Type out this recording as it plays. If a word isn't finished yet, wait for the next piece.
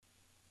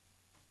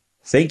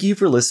Thank you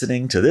for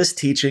listening to this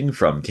teaching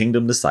from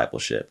Kingdom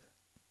Discipleship.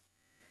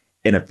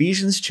 In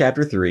Ephesians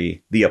chapter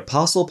 3, the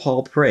Apostle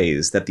Paul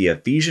prays that the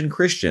Ephesian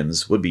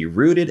Christians would be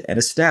rooted and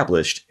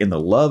established in the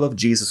love of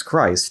Jesus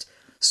Christ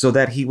so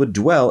that he would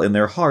dwell in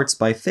their hearts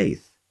by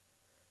faith.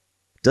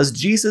 Does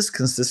Jesus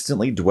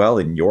consistently dwell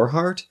in your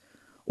heart,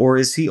 or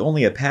is he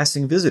only a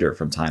passing visitor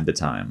from time to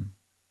time?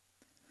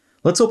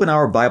 Let's open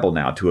our Bible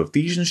now to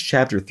Ephesians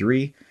chapter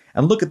 3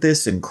 and look at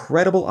this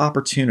incredible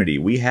opportunity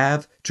we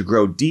have to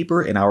grow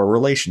deeper in our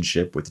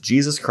relationship with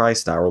Jesus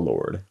Christ our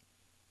Lord.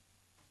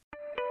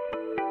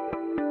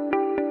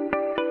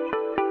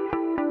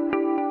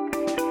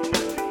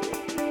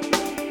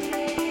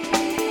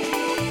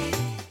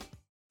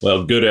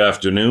 Well, good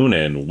afternoon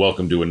and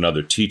welcome to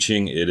another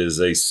teaching. It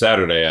is a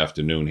Saturday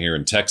afternoon here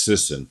in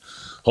Texas, and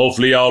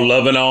hopefully y'all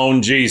loving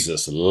on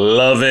Jesus.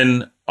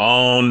 Loving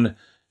on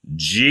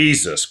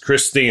Jesus.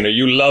 Christine, are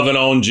you loving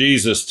on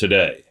Jesus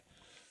today?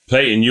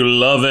 Peyton, you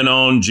loving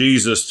on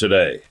Jesus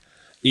today?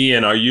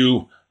 Ian, are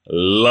you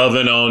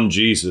loving on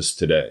Jesus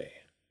today?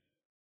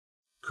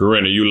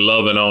 Corinne, are you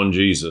loving on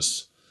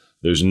Jesus?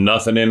 There's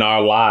nothing in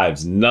our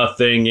lives.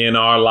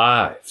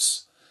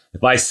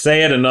 If I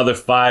say it another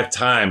 5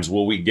 times,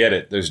 will we get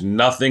it? There's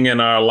nothing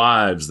in our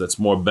lives that's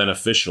more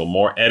beneficial,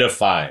 more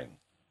edifying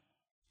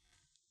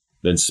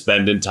than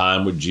spending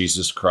time with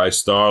Jesus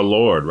Christ our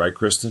Lord. Right,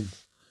 Kristen?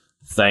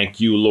 Thank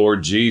you,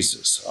 Lord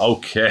Jesus.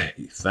 Okay.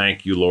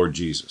 Thank you, Lord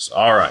Jesus.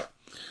 All right.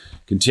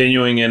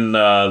 Continuing in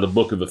the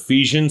book of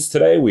Ephesians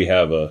today, we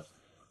have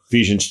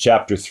Ephesians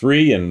chapter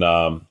 3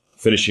 and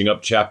finishing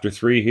up chapter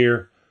 3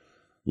 here.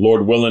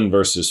 Lord willing,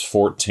 verses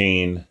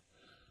 14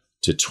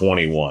 to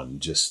 21.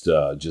 Just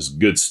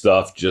good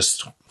stuff.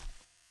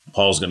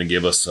 Paul's going to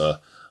give us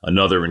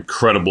another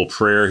incredible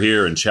prayer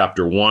here. In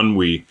chapter 1,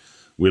 we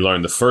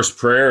learned the first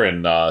prayer,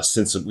 and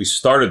since we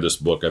started this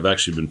book, I've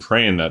actually been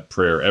praying that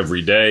prayer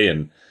every day,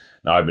 and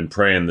now I've been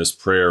praying this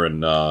prayer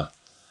in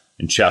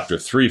chapter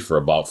 3 for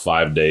about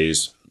 5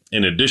 days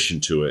in addition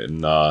to it.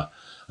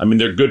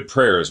 And they're good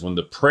prayers. When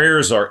the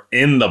prayers are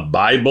in the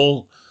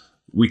Bible,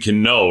 we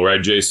can know,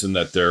 right, Jason,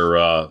 that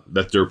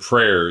they're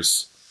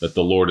prayers that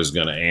the Lord is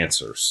going to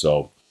answer.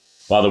 So,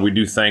 Father, we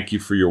do thank you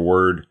for your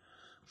word.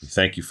 We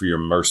thank you for your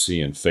mercy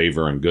and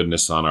favor and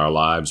goodness on our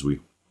lives. We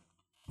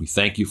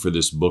thank you for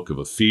this book of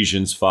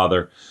Ephesians,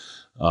 Father.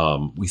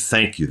 We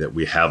thank you that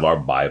we have our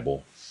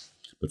Bible.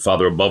 But,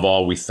 Father, above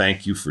all, we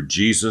thank you for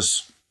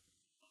Jesus,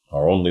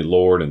 our only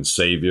Lord and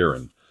Savior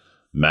and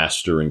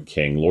Master and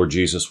King. Lord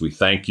Jesus, we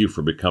thank you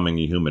for becoming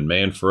a human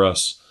man for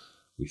us.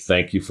 We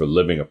thank you for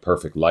living a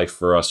perfect life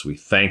for us. We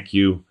thank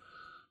you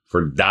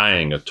for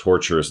dying a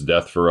torturous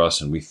death for us,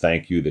 and we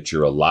thank you that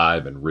you're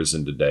alive and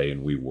risen today,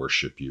 and we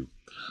worship you.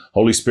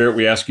 Holy Spirit,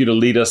 we ask you to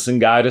lead us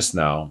and guide us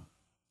now.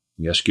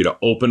 We ask you to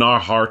open our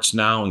hearts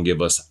now and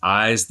give us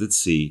eyes that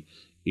see,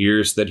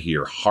 ears that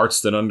hear, hearts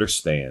that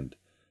understand.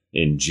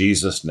 In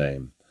Jesus'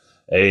 name,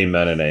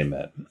 amen and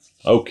amen.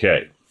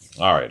 Okay,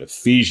 all right,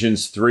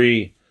 Ephesians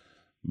 3,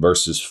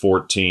 verses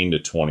 14 to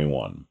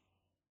 21.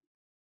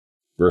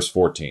 Verse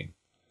 14,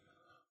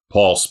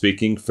 Paul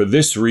speaking, "For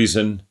this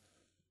reason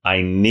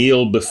I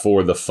kneel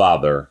before the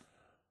Father,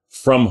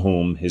 from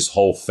whom his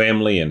whole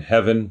family in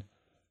heaven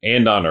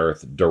and on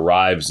earth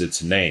derives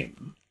its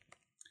name.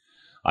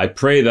 I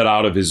pray that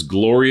out of his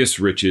glorious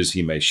riches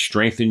he may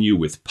strengthen you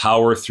with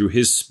power through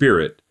his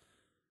Spirit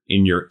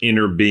in your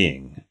inner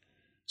being,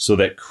 so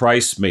that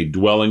Christ may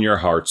dwell in your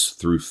hearts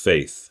through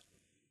faith.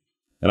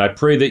 And I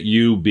pray that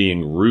you,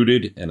 being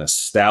rooted and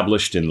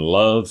established in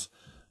love,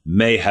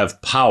 may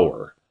have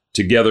power,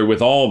 together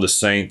with all the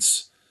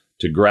saints,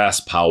 to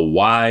grasp how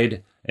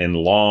wide and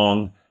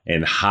long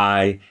and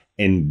high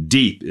and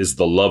deep is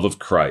the love of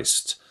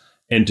Christ,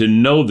 and to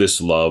know this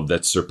love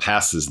that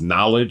surpasses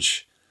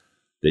knowledge,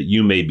 that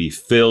you may be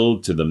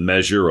filled to the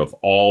measure of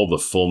all the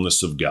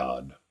fullness of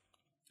God.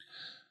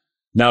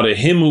 Now to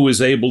him who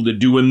is able to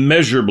do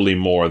immeasurably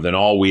more than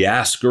all we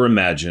ask or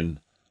imagine,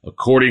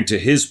 according to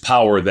his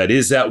power that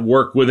is at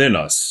work within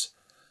us,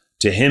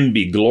 to him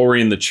be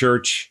glory in the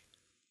church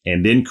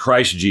and in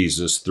Christ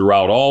Jesus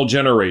throughout all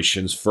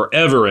generations,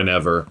 forever and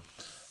ever.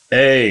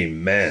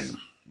 Amen."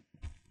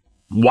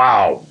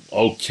 Wow.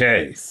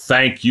 Okay.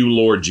 Thank you,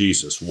 Lord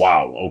Jesus.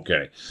 Wow.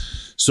 Okay.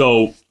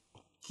 So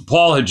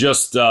Paul had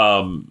just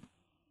gotten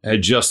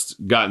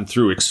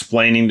through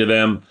explaining to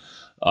them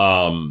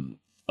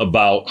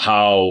about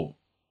how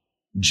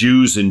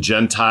Jews and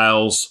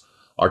Gentiles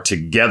are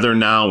together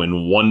now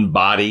in one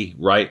body,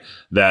 right?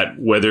 That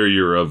whether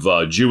you're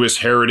of Jewish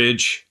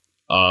heritage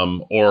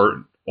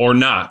or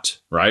not,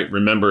 right?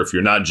 Remember, if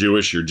you're not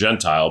Jewish, you're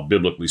Gentile,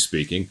 biblically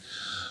speaking.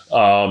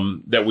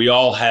 That we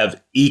all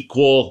have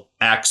equal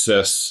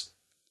access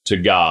to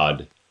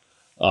God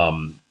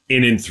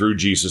in and through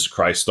Jesus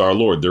Christ our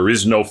Lord. There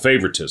is no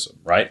favoritism,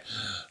 right?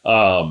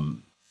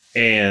 And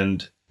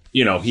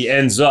he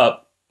ends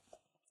up,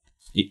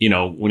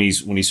 when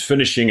he's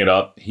finishing it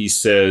up, he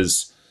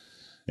says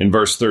in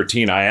verse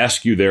 13, "I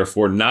ask you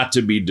therefore not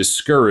to be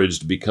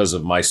discouraged because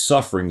of my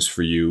sufferings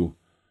for you,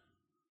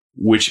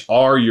 which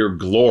are your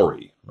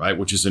glory." right?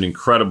 Which is an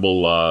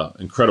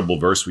incredible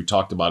verse. We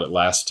talked about it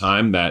last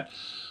time that,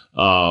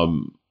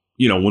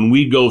 when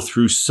we go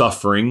through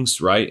sufferings,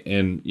 right?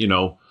 And,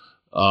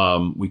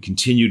 we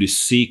continue to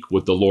seek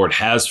what the Lord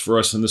has for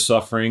us in the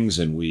sufferings,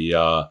 and we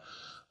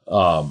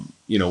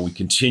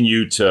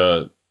continue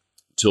to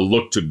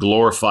look to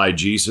glorify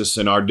Jesus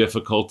in our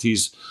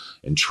difficulties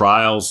and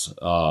trials.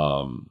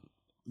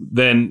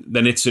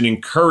 Then it's an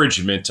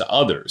encouragement to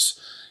others.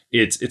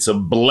 It's a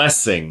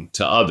blessing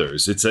to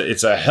others.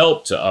 It's a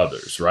help to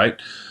others, right?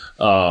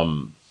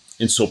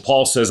 And so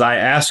Paul says, I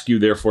ask you,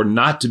 therefore,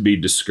 not to be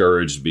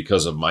discouraged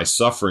because of my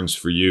sufferings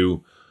for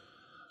you,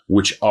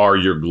 which are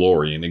your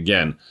glory. And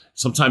again,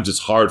 sometimes it's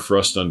hard for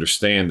us to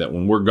understand that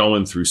when we're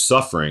going through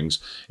sufferings,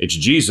 it's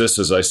Jesus,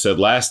 as I said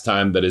last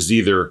time, that has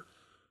either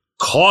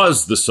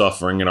caused the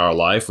suffering in our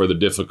life or the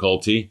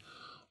difficulty,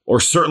 or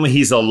certainly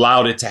he's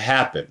allowed it to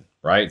happen,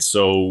 right?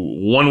 So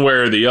one way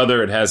or the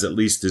other, it has at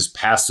least his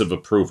passive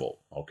approval,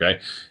 okay?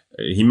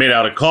 He may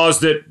not have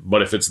caused it,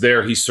 but if it's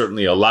there, he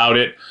certainly allowed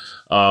it.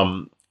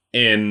 And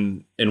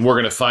we're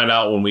going to find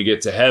out when we get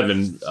to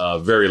heaven,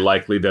 very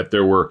likely, that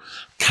there were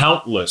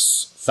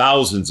countless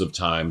thousands of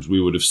times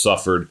we would have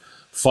suffered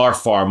far,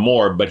 far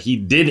more, but he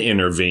did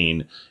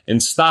intervene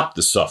and stop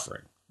the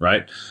suffering,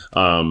 right?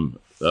 Remember,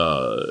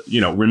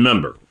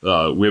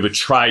 we have a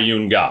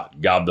triune God,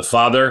 God the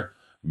Father,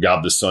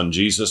 God the Son,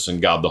 Jesus,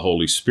 and God the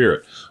Holy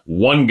Spirit.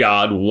 One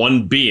God,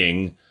 one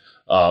being,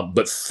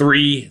 but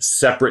three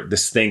separate,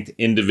 distinct,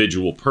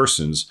 individual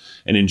persons.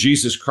 And in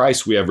Jesus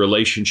Christ, we have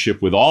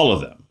relationship with all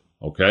of them,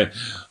 okay?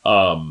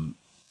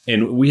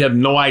 And we have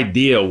no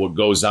idea what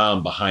goes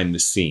on behind the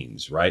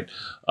scenes, right?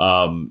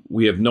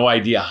 We have no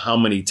idea how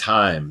many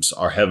times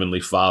our Heavenly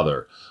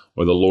Father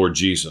or the Lord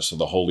Jesus or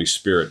the Holy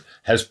Spirit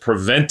has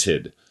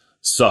prevented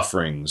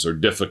sufferings or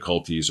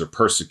difficulties or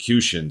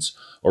persecutions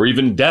or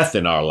even death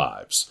in our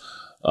lives.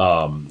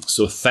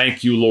 So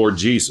thank you, Lord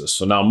Jesus.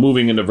 So now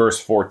moving into verse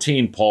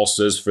 14, Paul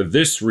says, for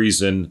this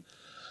reason,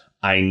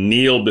 I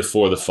kneel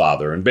before the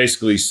Father. And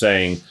basically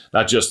saying,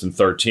 not just in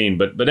 13,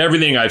 but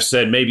everything I've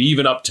said, maybe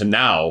even up to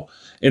now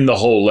in the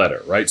whole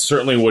letter, right?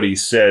 Certainly what he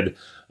said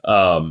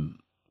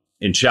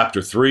in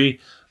chapter 3,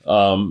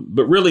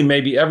 but really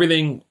maybe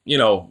everything,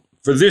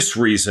 for this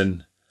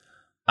reason,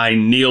 I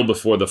kneel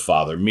before the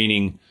Father,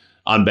 meaning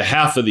on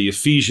behalf of the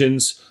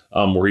Ephesians,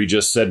 where he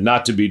just said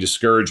not to be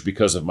discouraged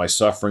because of my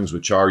sufferings,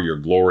 which are your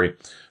glory.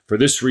 For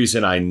this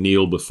reason, I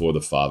kneel before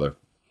the Father.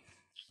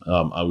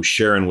 I was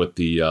sharing with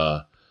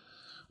the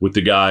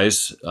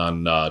guys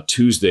on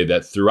Tuesday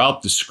that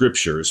throughout the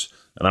scriptures,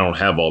 and I don't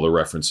have all the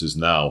references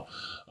now,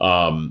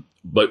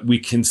 but we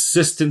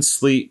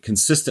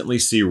consistently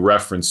see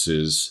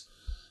references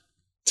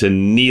to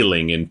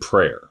kneeling in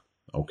prayer.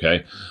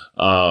 Okay,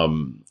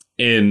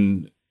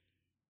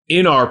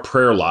 in our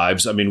prayer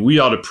lives, I mean, we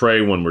ought to pray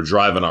when we're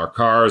driving our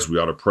cars. We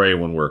ought to pray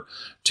when we're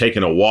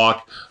taking a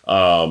walk.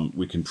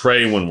 We can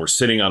pray when we're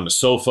sitting on the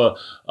sofa.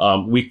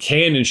 We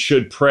can and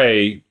should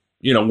pray,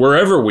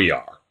 wherever we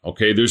are.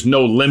 Okay, there's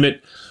no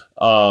limit.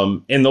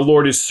 And the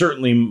Lord is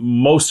certainly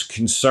most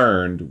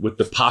concerned with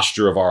the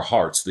posture of our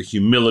hearts, the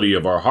humility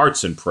of our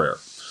hearts in prayer.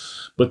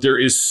 But there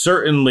is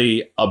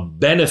certainly a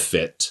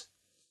benefit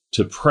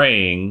to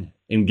praying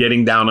and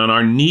getting down on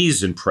our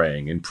knees and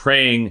praying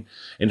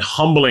and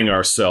humbling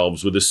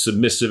ourselves with a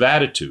submissive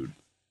attitude.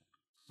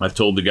 I've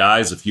told the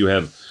guys, if you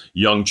have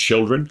young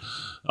children,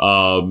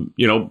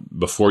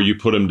 before you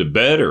put them to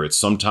bed or at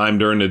some time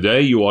during the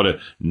day, you ought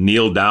to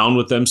kneel down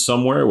with them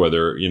somewhere,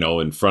 whether,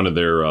 in front of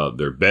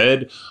their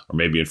bed or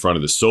maybe in front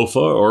of the sofa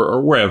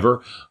or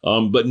wherever,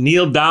 but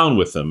kneel down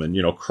with them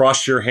and,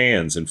 cross your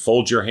hands and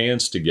fold your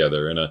hands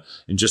together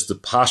in just a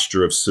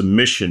posture of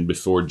submission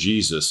before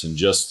Jesus, and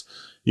just,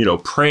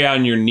 pray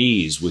on your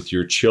knees with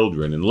your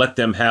children and let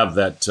them have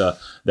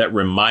that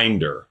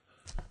reminder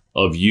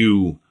of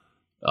you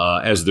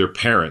as their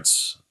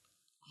parents,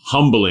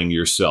 humbling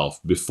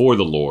yourself before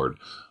the Lord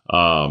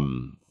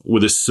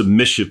with a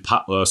submissive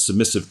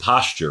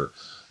posture,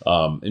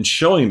 and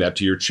showing that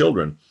to your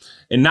children.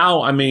 And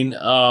now,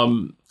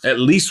 at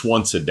least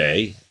once a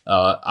day,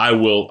 I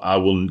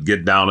will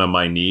get down on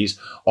my knees.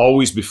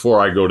 Always before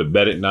I go to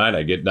bed at night,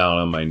 I get down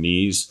on my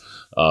knees.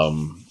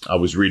 I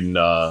was reading,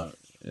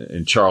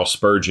 and Charles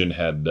Spurgeon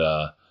had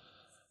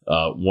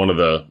one of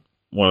the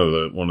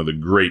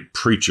great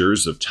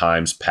preachers of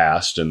times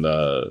past in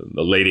the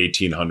late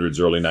 1800s,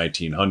 early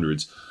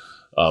 1900s.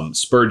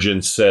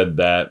 Spurgeon said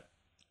that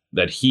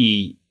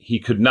he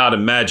could not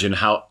imagine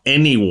how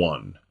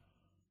anyone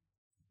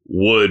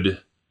would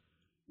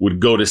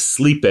go to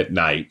sleep at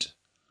night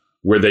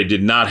where they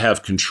did not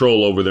have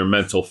control over their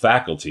mental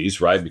faculties,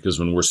 right? Because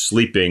when we're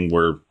sleeping,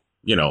 we're,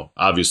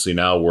 obviously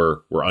now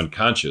we're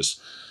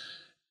unconscious.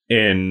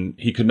 And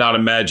he could not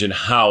imagine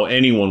how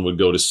anyone would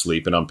go to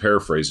sleep, and I'm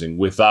paraphrasing,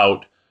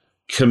 without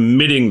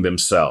committing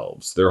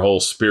themselves, their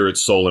whole spirit,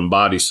 soul, and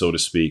body, so to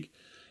speak,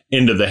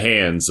 into the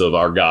hands of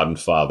our God and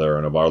Father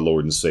and of our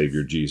Lord and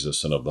Savior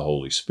Jesus and of the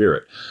Holy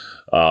Spirit.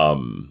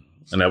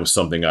 and that was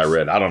something I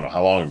read, I don't know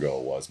how long ago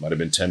it was, might have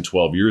been 10,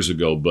 12 years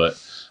ago,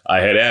 but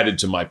I had added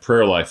to my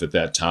prayer life at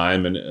that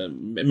time,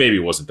 and maybe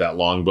it wasn't that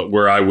long, but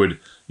where I would,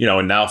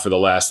 and now for the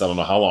last, I don't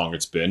know how long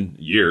it's been,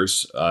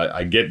 years,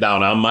 I get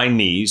down on my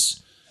knees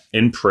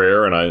in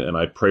prayer, and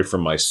I pray for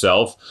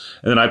myself,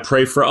 and then I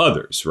pray for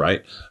others,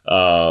 right?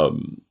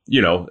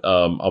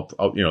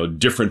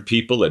 Different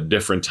people at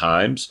different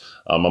times.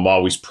 I'm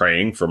always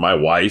praying for my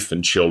wife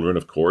and children,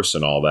 of course,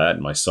 and all that,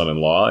 and my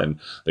son-in-law and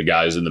the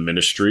guys in the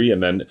ministry,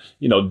 and then,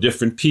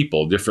 different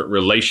people, different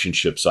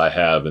relationships I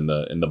have in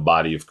the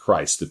body of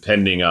Christ,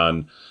 depending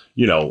on,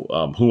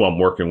 who I'm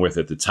working with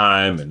at the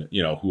time and,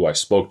 who I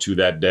spoke to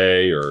that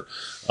day, or,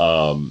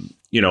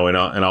 and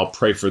I'll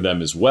pray for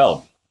them as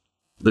well.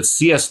 But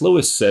C.S.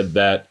 Lewis said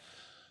that,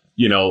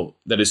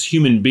 that as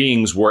human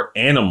beings, we're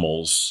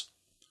animals,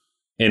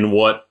 and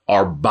what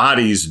our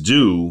bodies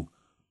do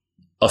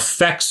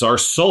affects our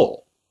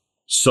soul.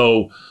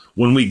 So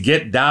when we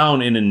get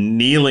down in a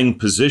kneeling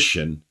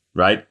position,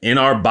 right, in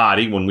our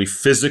body, when we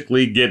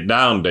physically get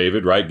down,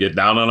 David, right, get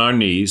down on our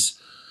knees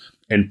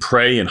and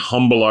pray and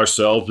humble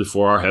ourselves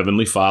before our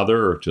Heavenly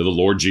Father, or to the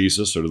Lord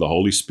Jesus, or to the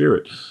Holy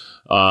Spirit,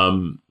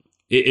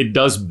 it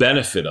does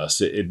benefit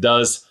us. It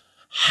does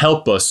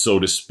help us, so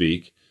to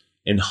speak,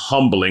 in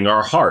humbling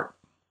our heart.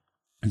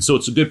 And so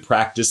it's a good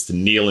practice to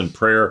kneel in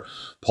prayer.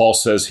 Paul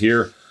says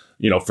here,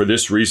 for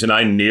this reason,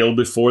 I kneel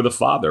before the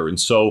Father. And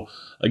so,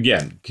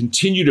 again,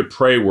 continue to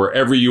pray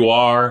wherever you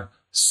are,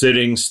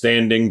 sitting,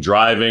 standing,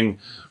 driving,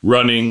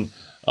 running,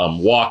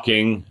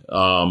 walking,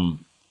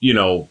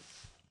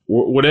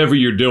 whatever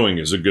you're doing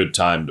is a good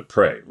time to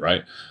pray,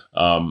 right?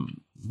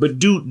 But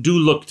do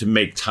look to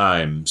make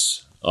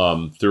times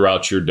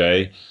throughout your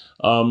day,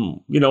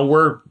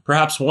 where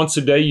perhaps once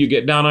a day you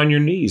get down on your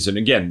knees. And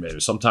again,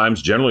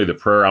 sometimes generally the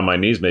prayer on my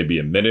knees may be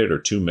a minute or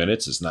 2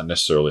 minutes. It's not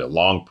necessarily a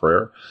long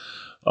prayer,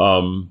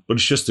 but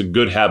it's just a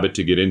good habit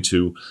to get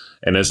into.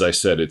 And as I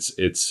said, it's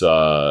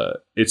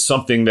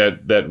something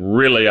that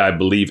really, I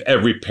believe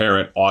every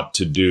parent ought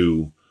to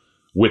do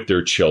with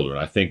their children.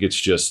 I think it's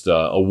just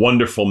a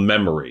wonderful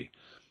memory.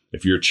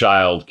 If your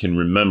child can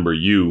remember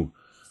you,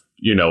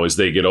 as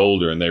they get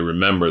older and they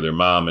remember their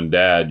mom and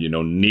dad,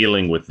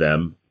 kneeling with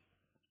them.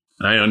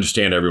 And I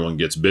understand everyone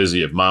gets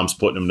busy. If mom's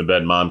putting them to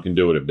bed, mom can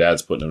do it. If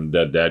dad's putting them to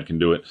bed, dad can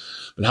do it.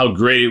 But how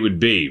great it would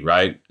be,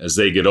 right, as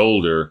they get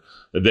older,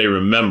 that they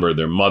remember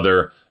their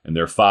mother and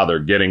their father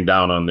getting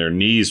down on their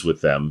knees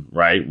with them,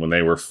 right, when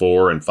they were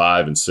 4 and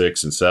 5 and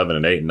 6 and 7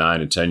 and 8 and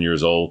 9 and 10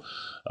 years old,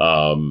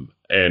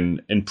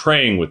 and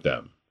praying with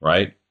them,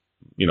 right,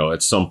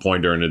 at some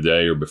point during the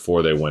day or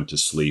before they went to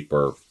sleep,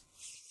 or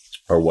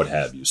what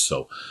have you.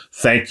 So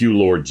thank you,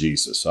 Lord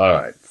Jesus. All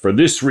right. For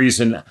this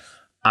reason,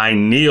 I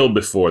kneel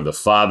before the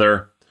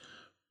Father.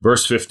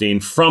 Verse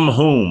 15, from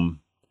whom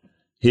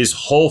his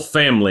whole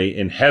family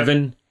in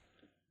heaven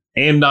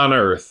and on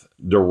earth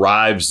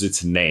derives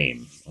its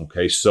name.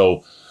 Okay,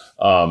 so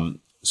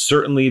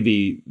certainly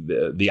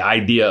the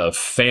idea of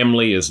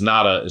family is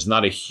not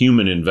a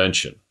human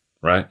invention,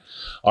 right?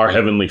 Our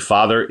Heavenly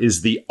Father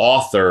is the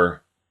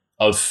author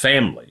of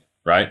family,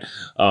 right?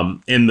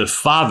 And the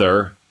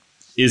Father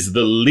is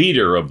the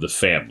leader of the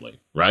family,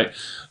 right?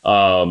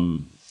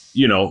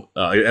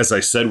 As I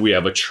said, we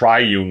have a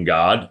triune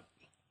God,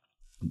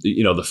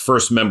 the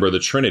first member of the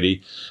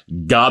Trinity.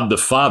 God the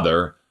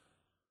Father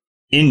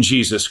in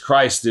Jesus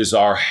Christ is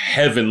our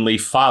Heavenly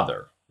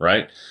Father,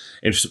 right?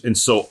 And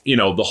so,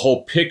 the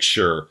whole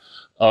picture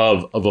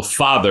of a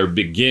father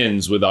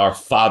begins with our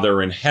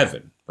Father in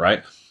heaven,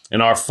 right?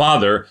 And our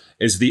Father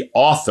is the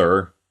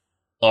author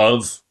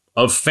of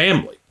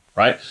family,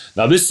 right?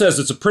 Now, this says,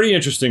 it's a pretty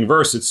interesting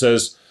verse. It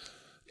says,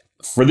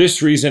 for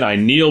this reason, I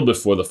kneel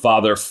before the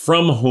Father,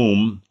 from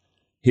whom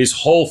his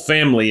whole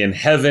family in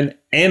heaven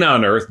and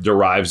on earth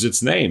derives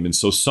its name. And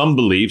so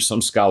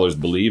some scholars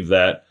believe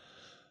that,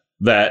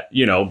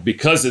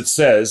 because it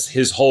says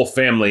his whole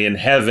family in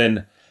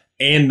heaven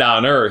and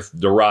on earth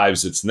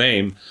derives its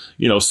name,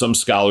 some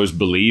scholars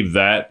believe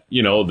that,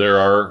 there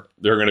are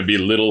going to be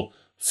little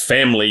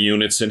family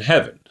units in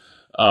heaven.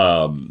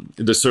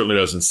 This certainly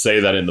doesn't say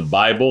that in the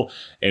Bible.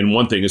 And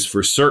one thing is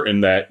for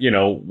certain, that,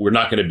 we're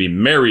not going to be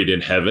married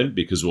in heaven,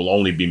 because we'll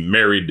only be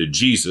married to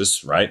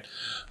Jesus, right?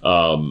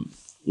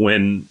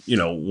 When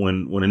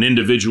an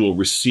individual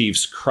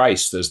receives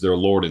Christ as their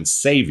Lord and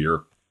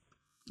Savior,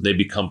 they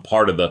become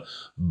part of the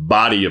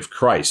body of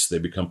Christ. They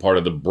become part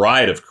of the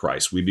bride of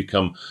Christ. We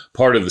become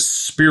part of the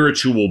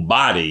spiritual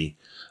body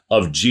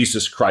of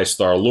Jesus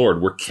Christ our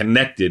Lord. We're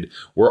connected.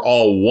 We're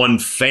all one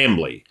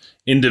family,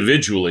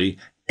 individually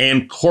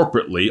and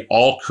corporately,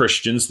 all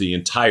Christians, the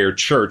entire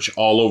church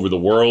all over the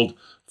world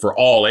for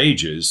all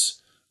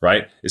ages,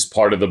 right, is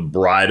part of the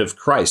bride of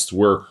Christ.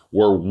 We're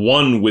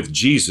one with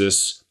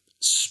Jesus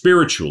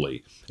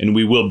spiritually, and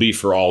we will be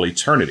for all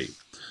eternity.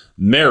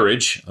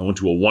 Marriage, I went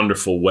to a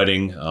wonderful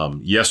wedding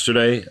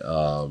yesterday.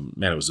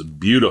 Man, it was a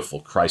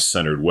beautiful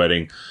Christ-centered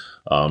wedding.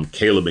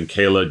 Caleb and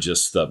Kayla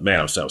just, man,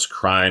 I was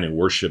crying in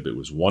worship. It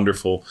was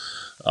wonderful.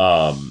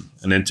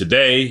 And then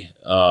today,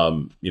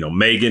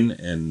 Megan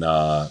and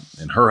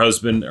her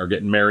husband are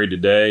getting married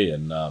today.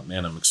 And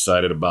man, I'm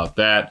excited about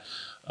that.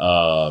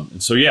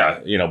 And so,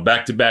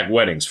 back-to-back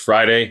weddings,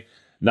 Friday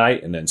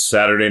night and then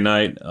Saturday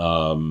night,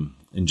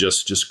 and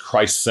just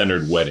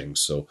Christ-centered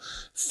weddings. So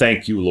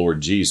thank you, Lord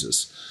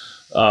Jesus.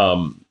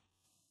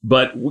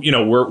 But,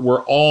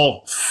 we're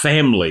all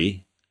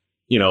family,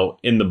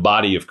 in the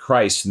body of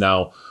Christ.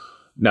 Now,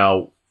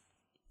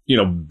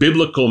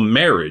 biblical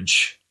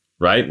marriage,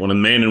 right? When a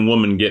man and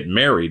woman get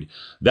married,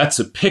 that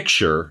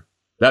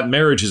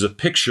marriage is a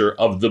picture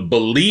of the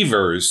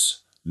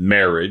believer's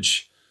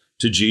marriage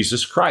to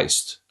Jesus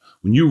Christ.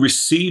 When you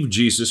receive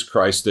Jesus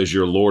Christ as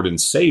your Lord and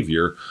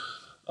Savior,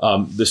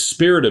 the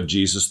Spirit of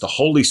Jesus, the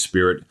Holy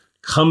Spirit,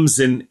 comes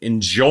in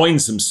and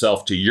joins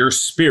himself to your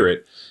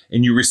spirit,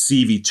 and you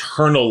receive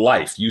eternal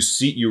life. You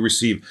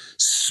receive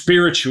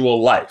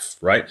spiritual life,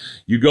 right?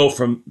 You go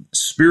from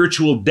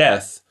spiritual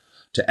death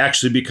to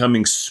actually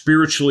becoming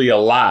spiritually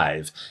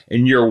alive,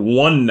 and you're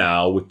one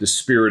now with the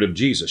Spirit of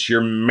Jesus.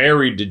 You're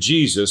married to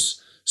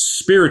Jesus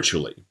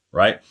spiritually,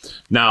 right?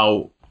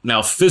 Now,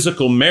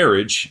 physical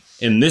marriage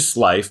in this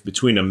life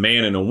between a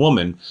man and a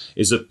woman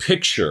is a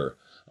picture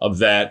of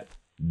that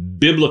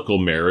biblical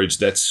marriage,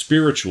 that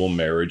spiritual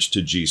marriage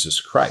to Jesus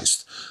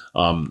Christ.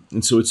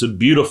 And so it's a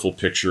beautiful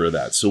picture of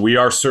that. So we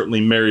are certainly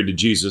married to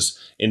Jesus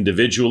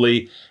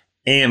individually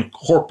and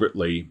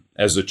corporately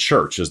as a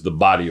church, as the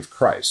body of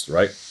Christ,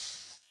 right?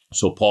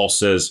 So Paul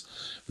says,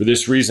 for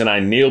this reason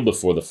I kneel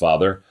before the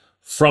Father,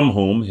 from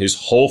whom his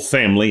whole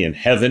family in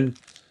heaven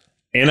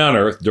and on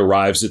earth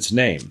derives its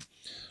name.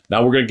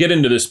 Now we're going to get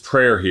into this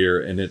prayer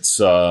here, and it's,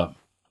 the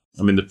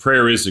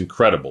prayer is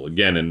incredible.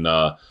 Again, in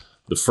the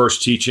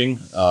first teaching,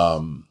 it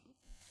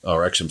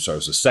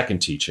was the second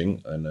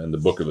teaching in the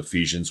book of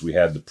Ephesians, we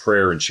had the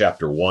prayer in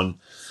chapter 1.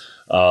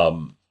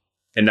 And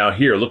now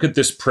here, look at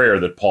this prayer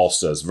that Paul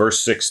says, verse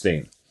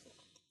 16.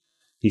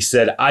 He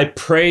said, I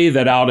pray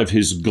that out of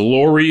his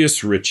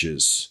glorious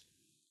riches,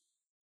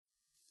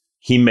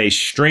 he may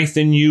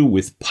strengthen you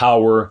with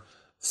power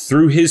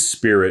through his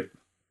Spirit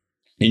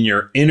in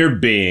your inner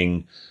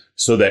being,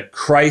 so that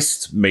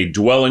Christ may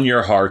dwell in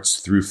your hearts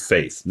through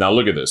faith. Now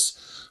look at this.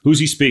 Who's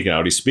he speaking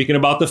about? He's speaking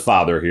about the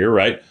Father here,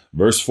 right?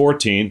 Verse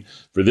 14,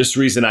 for this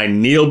reason I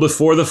kneel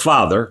before the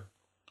Father,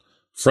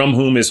 from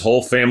whom his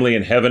whole family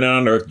in heaven and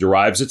on earth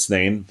derives its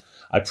name.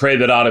 I pray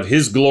that out of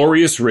his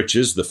glorious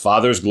riches, the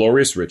Father's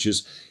glorious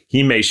riches,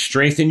 he may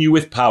strengthen you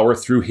with power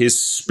through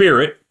his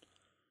Spirit.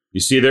 You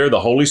see there,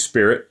 the Holy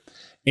Spirit,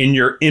 in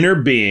your inner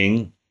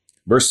being,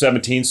 verse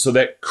 17, so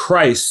that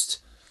Christ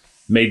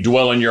may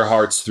dwell in your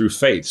hearts through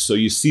faith. So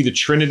you see the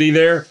Trinity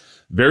there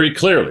very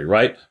clearly,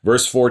 right?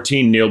 Verse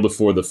 14, kneel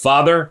before the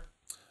Father,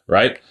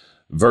 right?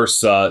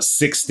 Verse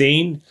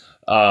 16,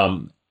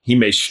 he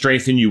may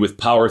strengthen you with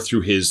power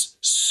through his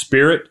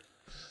Spirit.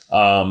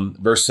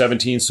 Verse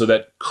 17, so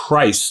that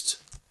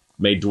Christ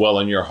may dwell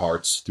in your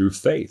hearts through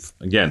faith.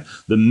 Again,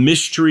 the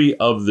mystery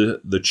of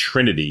the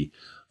Trinity,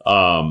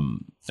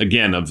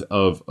 again,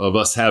 of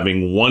us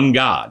having one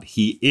God.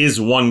 He is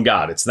one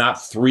God. It's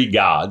not three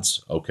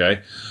gods,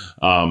 okay?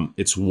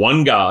 It's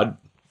one God,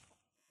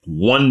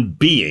 one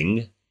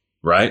being,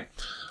 right?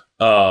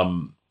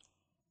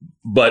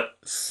 But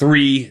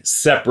three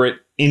separate,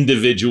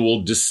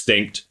 individual,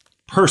 distinct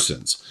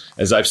persons.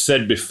 As I've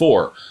said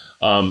before,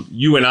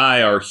 you and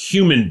I are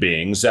human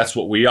beings. That's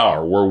what we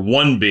are. We're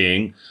one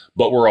being,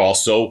 but we're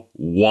also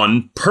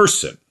one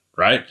person,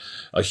 right?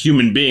 A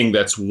human being,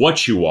 that's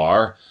what you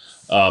are.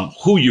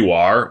 Who you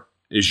are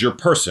is your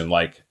person.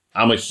 Like,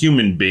 I'm a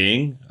human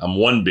being, I'm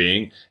one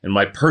being, and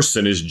my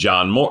person is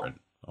John Morton,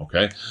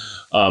 okay?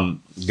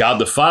 God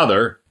the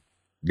Father,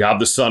 God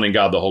the Son, and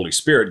God the Holy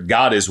Spirit,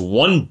 God is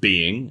one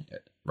being,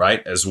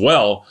 right, as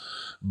well,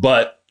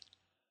 but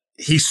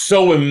he's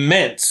so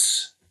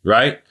immense,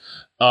 right,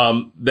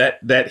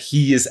 that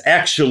he is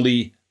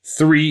actually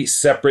three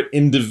separate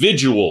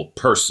individual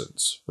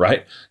persons,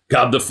 right?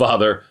 God the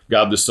Father,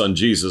 God the Son,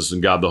 Jesus,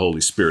 and God the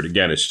Holy Spirit.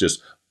 Again, it's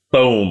just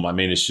boom. I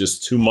mean, it's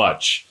just too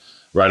much,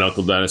 right,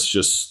 Uncle Dan? It's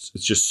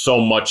just so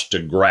much to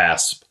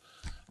grasp,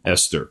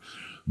 Esther.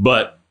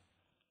 But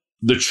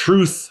the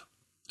truth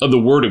of the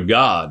Word of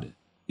God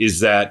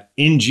is that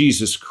in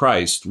Jesus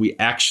Christ, we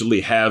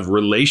actually have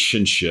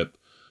relationship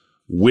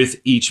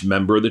with each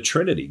member of the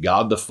Trinity.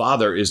 God the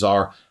Father is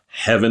our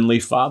Heavenly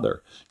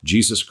Father.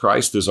 Jesus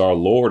Christ is our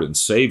Lord and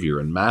Savior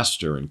and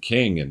Master and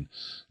King. And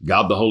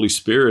God the Holy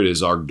Spirit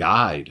is our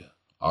guide,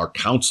 our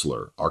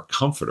counselor, our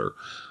comforter.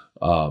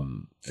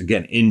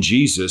 Again, in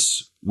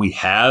Jesus, we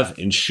have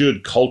and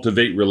should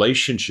cultivate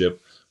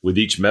relationship with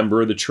each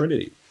member of the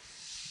Trinity.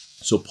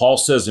 So Paul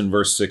says in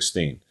verse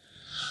 16,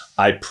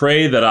 I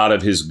pray that out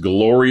of his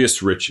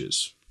glorious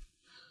riches,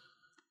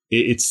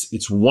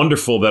 it's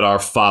wonderful that our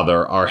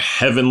Father, our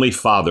Heavenly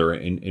Father,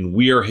 and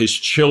we are his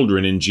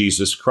children in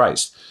Jesus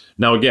Christ.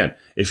 Now, again,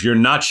 if you're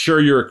not sure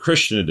you're a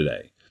Christian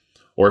today,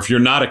 or if you're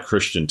not a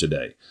Christian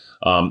today,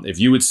 if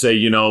you would say,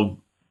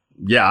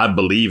 yeah, I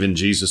believe in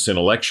Jesus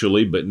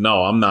intellectually, but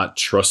no, I'm not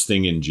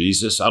trusting in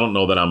Jesus. I don't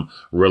know that I'm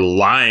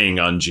relying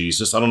on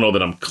Jesus. I don't know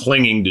that I'm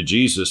clinging to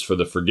Jesus for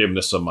the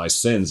forgiveness of my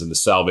sins and the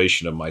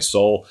salvation of my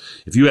soul.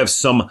 If you have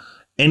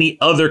any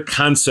other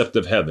concept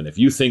of heaven, if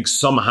you think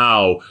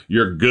somehow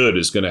your good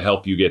is going to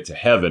help you get to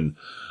heaven,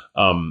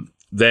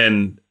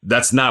 then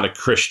that's not a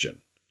Christian.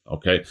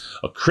 Okay.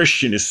 A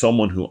Christian is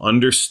someone who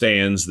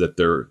understands that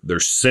they're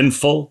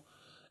sinful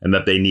and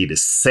that they need a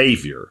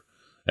savior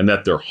and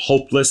that they're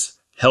hopeless,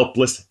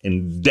 helpless,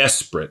 and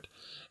desperate,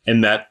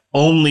 and that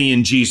only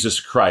in Jesus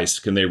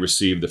Christ can they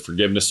receive the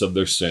forgiveness of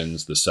their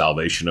sins, the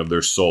salvation of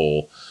their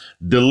soul,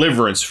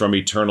 deliverance from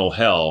eternal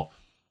hell,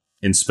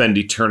 and spend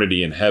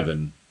eternity in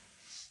heaven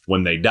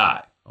when they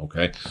die.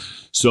 Okay.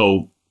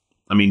 So,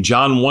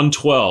 John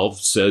 1:12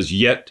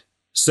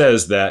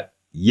 says that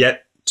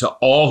yet to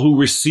all who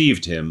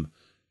received him,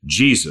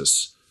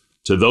 Jesus,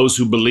 to those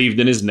who believed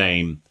in his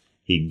name,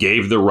 he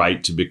gave the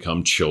right to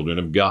become children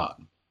of God.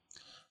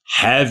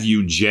 Have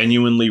you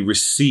genuinely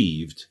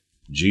received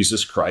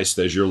Jesus Christ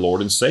as your Lord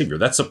and Savior?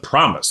 That's a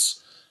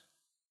promise.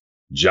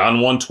 John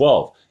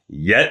 1:12,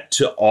 yet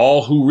to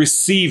all who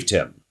received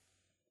him,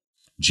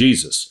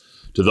 Jesus,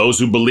 to those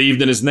who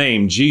believed in his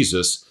name,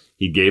 Jesus,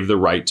 he gave the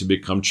right to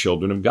become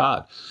children of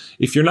God.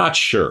 If you're not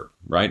sure,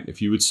 right?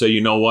 If you would say,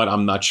 you know what,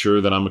 I'm not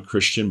sure that I'm a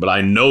Christian, but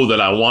I know that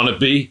I want to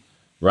be,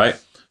 right?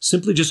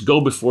 Simply just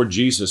go before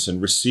Jesus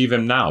and receive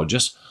him now.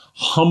 Just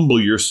humble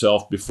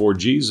yourself before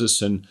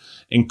Jesus and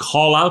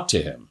call out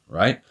to him,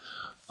 right?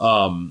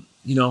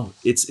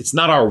 It's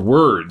not our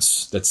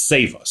words that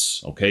save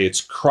us, okay?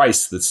 It's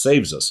Christ that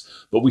saves us.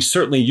 But we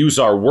certainly use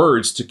our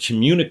words to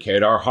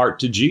communicate our heart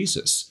to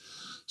Jesus.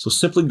 So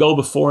simply go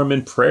before him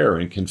in prayer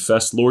and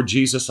confess, Lord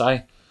Jesus,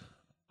 I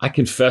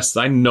confess,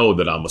 I know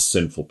that I'm a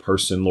sinful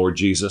person, Lord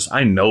Jesus.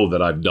 I know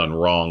that I've done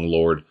wrong,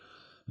 Lord.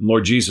 And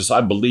Lord Jesus,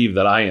 I believe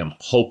that I am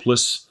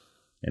hopeless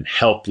and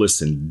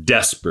helpless and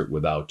desperate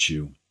without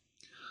you.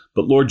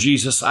 But Lord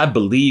Jesus, I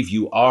believe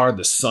you are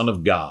the Son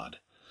of God.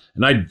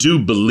 And I do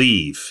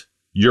believe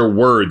your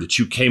word that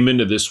you came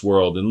into this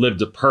world and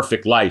lived a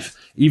perfect life,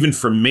 even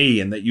for me,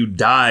 and that you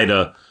died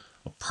a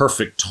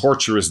perfect,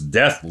 torturous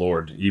death,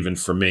 Lord, even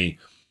for me.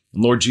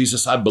 And Lord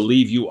Jesus, I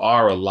believe you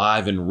are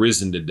alive and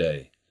risen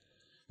today.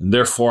 And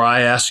therefore,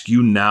 I ask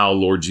you now,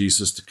 Lord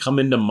Jesus, to come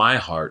into my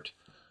heart.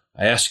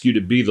 I ask you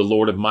to be the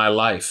Lord of my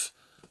life.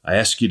 I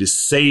ask you to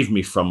save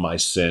me from my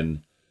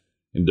sin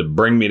and to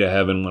bring me to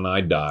heaven when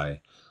I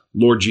die.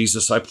 Lord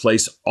Jesus, I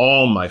place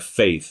all my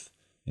faith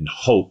and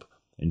hope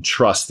and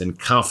trust and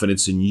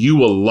confidence in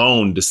you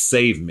alone to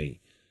save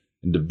me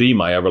and to be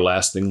my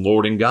everlasting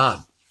Lord and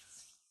God.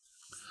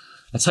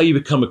 That's how you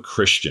become a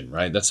Christian,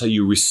 right? That's how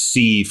you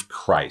receive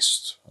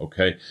Christ,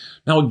 okay?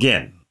 Now,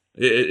 again,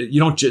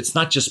 it's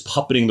not just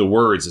puppeting the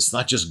words. It's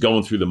not just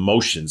going through the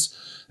motions.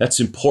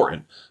 That's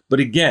important. But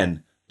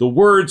again,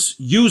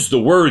 use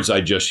the words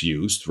I just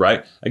used,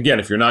 right? Again,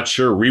 if you're not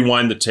sure,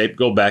 rewind the tape,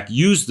 go back,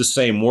 use the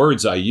same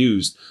words I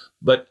used.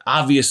 But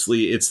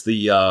obviously it's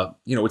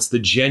the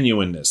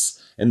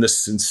genuineness and the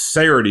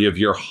sincerity of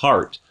your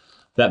heart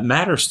that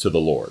matters to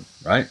the Lord,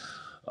 right?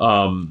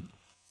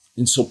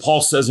 And so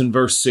Paul says in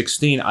verse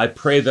 16, I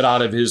pray that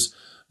out of his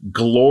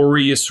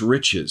glorious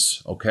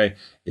riches, okay?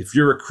 If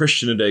you're a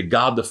Christian today,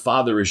 God the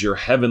Father is your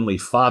heavenly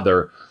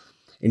Father,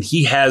 and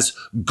he has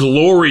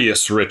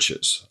glorious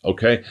riches,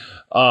 okay?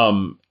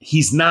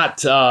 He's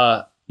not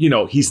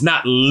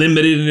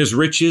limited in his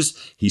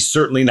riches. He's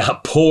certainly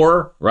not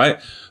poor, right?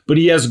 But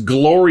he has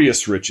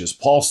glorious riches.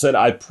 Paul said,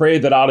 I pray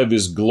that out of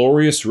his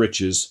glorious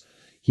riches,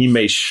 he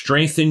may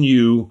strengthen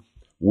you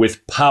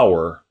with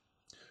power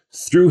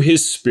through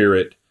his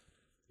Spirit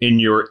in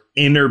your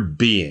inner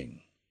being.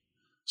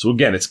 So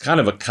again, it's kind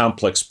of a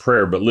complex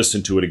prayer, but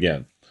listen to it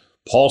again.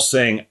 Paul's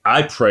saying,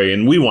 I pray,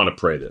 and we want to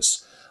pray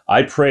this.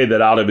 I pray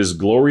that out of his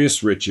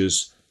glorious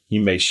riches, he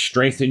may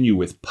strengthen you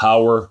with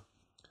power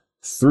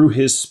through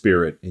his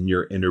Spirit in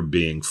your inner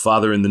being.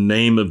 Father, in the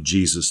name of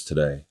Jesus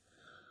today,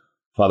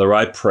 Father,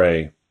 I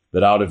pray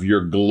that out of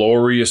your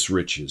glorious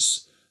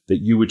riches,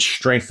 that you would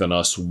strengthen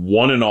us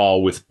one and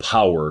all with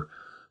power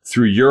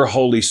through your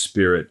Holy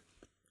Spirit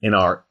in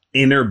our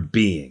inner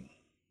being.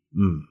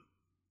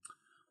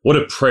 What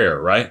a prayer,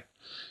 right?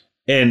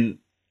 And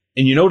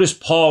you notice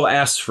Paul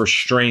asks for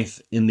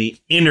strength in the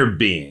inner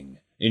being,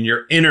 in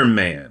your inner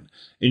man,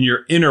 in your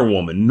inner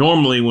woman.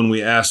 Normally, when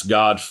we ask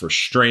God for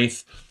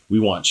strength,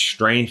 we want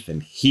strength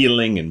and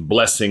healing and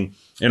blessing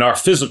in our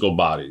physical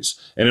bodies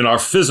and in our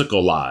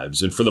physical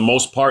lives. And for the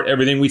most part,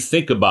 everything we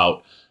think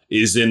about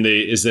is in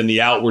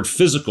the outward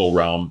physical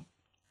realm.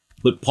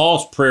 But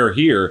Paul's prayer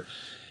here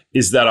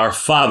is that our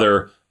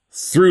Father,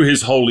 through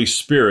his Holy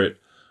Spirit,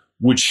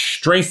 would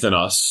strengthen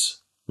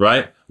us,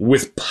 right,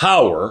 with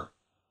power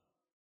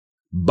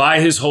by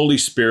his Holy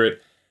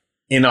Spirit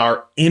in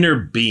our inner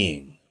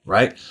being,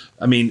 right?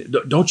 I mean,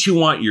 don't you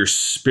want your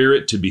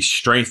spirit to be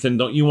strengthened?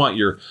 Don't you want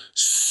your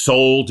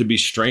soul to be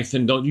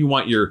strengthened? Don't you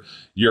want your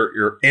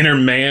inner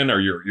man or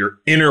your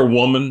inner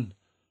woman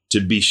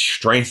to be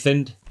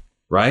strengthened,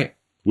 right,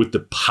 with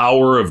the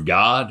power of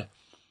God?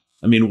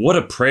 I mean, what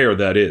a prayer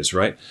that is,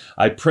 right?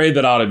 I pray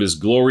that out of his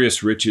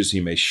glorious riches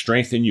he may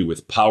strengthen you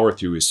with power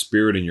through his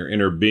spirit in your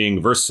inner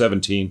being. Verse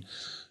 17,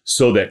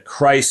 so that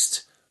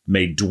Christ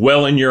may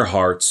dwell in your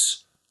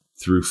hearts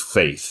through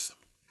faith.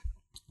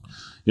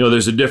 You know,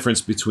 there's a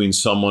difference between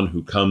someone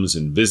who comes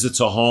and visits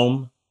a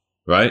home,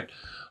 right?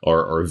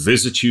 Or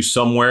visits you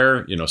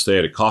somewhere, you know, stay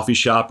at a coffee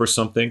shop or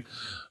something,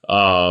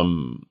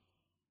 and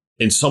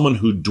someone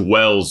who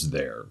dwells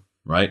there,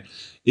 right?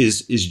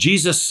 Is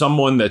Jesus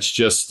someone that's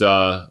just,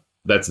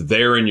 that's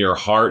there in your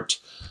heart,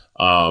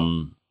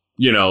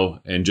 you know,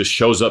 and just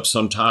shows up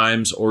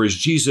sometimes? Or is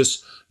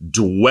Jesus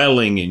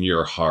dwelling in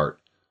your heart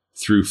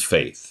through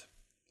faith?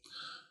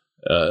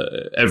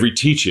 Every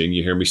teaching,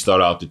 you hear me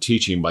start out the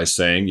teaching by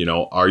saying, you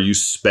know, are you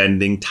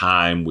spending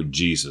time with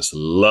Jesus,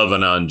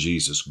 loving on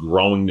Jesus,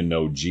 growing to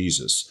know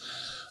Jesus?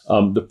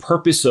 The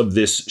purpose of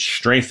this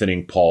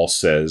strengthening, Paul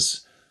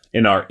says,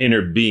 in our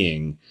inner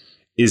being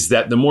is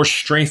that the more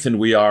strengthened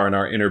we are in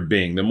our inner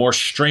being, the more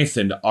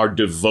strengthened our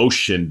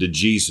devotion to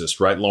Jesus,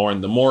 right, Lauren?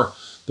 The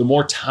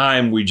more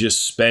time we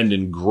just spend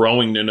in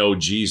growing to know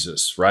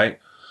Jesus, right?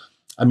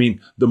 I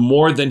mean, the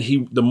more that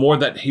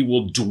he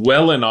will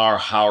dwell in our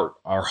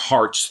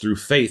hearts through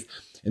faith,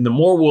 and the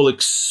more we'll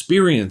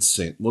experience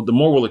it. Well, the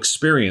more we'll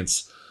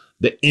experience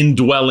the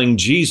indwelling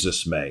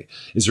Jesus may.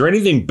 Is there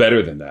anything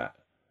better than that?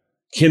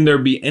 Can there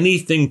be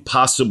anything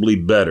possibly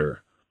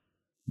better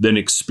than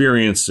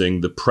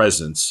experiencing the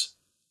presence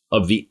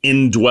of the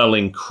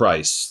indwelling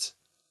Christ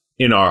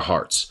in our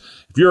hearts?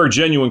 If you're a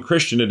genuine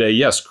Christian today,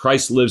 yes,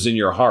 Christ lives in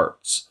your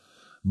hearts,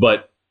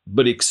 but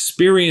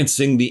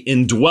experiencing the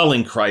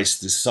indwelling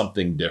Christ is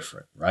something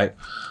different, right?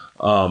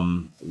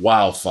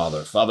 Wow,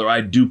 Father. Father,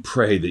 I do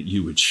pray that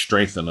you would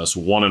strengthen us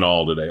one and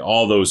all today,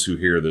 all those who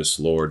hear this,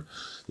 Lord,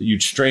 that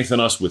you'd strengthen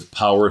us with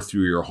power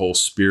through your whole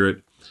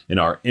Spirit in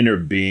our inner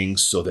being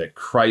so that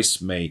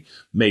Christ may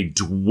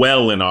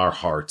dwell in our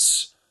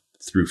hearts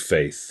through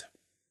faith.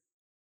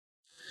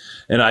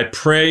 And I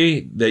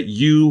pray that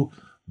you,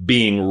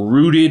 being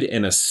rooted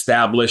and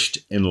established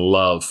in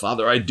love.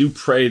 Father, I do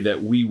pray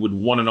that we would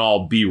one and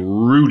all be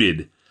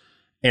rooted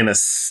and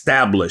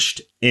established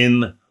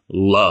in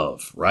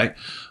love, right?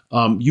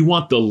 You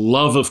want the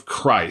love of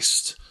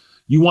Christ.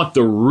 You want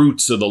the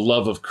roots of the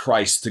love of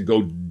Christ to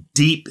go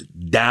deep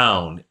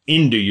down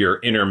into your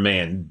inner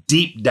man,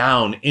 deep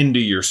down into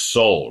your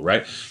soul,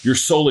 right? Your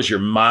soul is your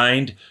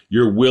mind,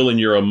 your will, and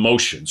your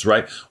emotions,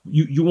 right?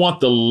 You want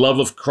the love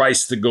of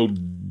Christ to go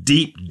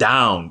deep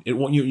down. You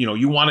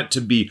want it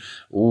to be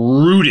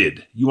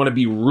rooted. You want to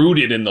be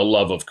rooted in the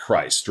love of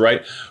Christ,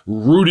 right?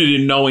 Rooted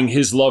in knowing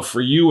his love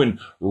for you and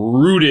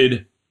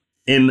rooted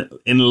in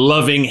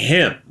loving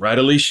him, right,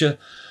 Alicia?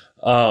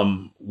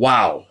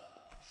 Wow.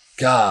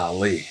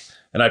 Golly.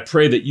 And I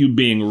pray that you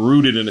being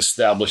rooted and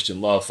established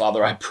in love,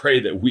 Father, I pray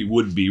that we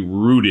would be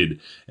rooted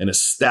and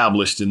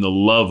established in the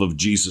love of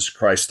Jesus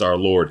Christ our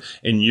Lord,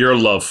 in your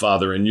love,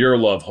 Father, in your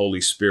love,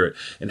 Holy Spirit.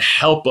 And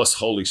help us,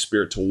 Holy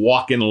Spirit, to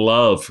walk in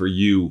love for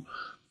you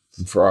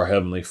and for our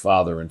Heavenly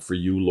Father and for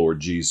you, Lord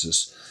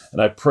Jesus.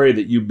 And I pray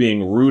that you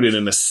being rooted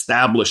and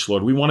established,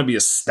 Lord, we want to be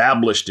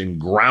established and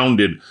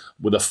grounded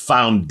with a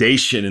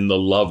foundation in the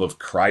love of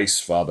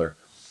Christ, Father.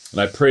 And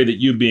I pray that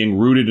you being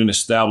rooted and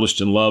established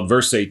in love,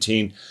 verse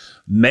 18,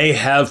 may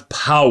have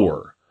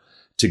power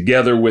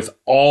together with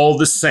all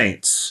the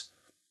saints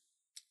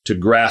to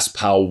grasp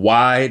how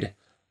wide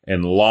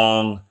and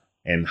long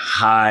and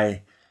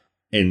high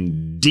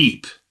and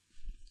deep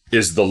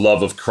is the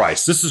love of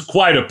Christ. This is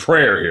quite a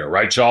prayer here,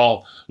 right,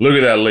 y'all? Look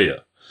at that,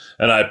 Leah.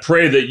 And I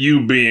pray that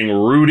you being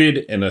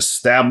rooted and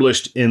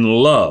established in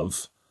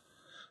love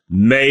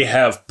may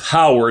have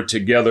power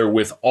together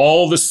with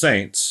all the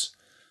saints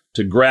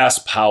to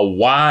grasp how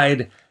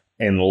wide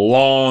and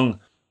long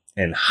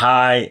and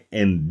high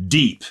and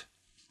deep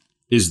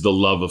is the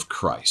love of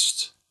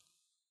Christ.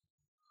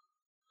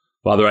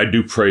 Father, I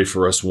do pray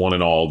for us one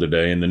and all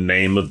today in the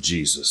name of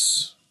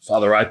Jesus.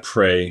 Father, I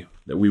pray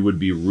that we would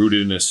be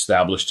rooted and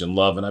established in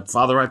love. And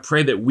Father, I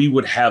pray that we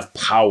would have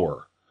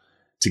power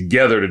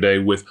together today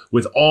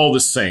with all the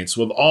saints,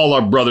 with all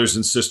our brothers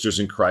and sisters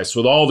in Christ,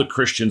 with all the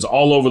Christians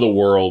all over the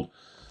world.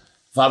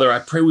 Father, I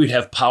pray we'd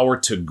have power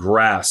to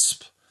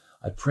grasp.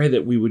 I pray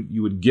that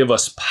you would give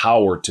us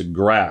power to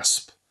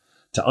grasp,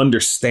 to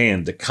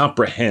understand, to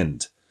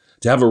comprehend,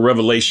 to have a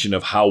revelation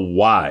of how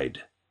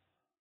wide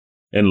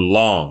and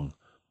long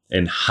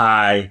and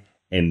high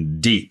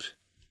and deep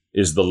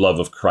is the love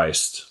of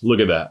Christ. Look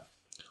at that.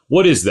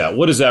 What is that?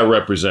 What does that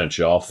represent,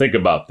 y'all? Think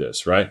about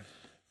this, right?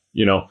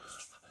 You know,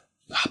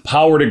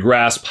 power to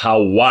grasp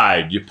how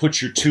wide. You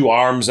put your two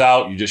arms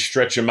out, you just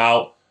stretch them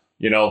out,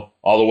 you know,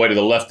 all the way to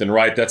the left and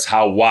right. That's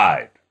how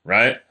wide,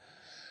 right?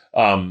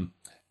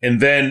 And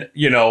then,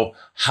 you know,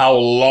 how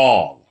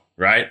long,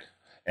 right?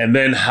 And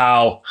then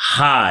how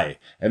high,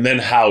 and then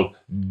how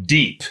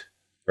deep,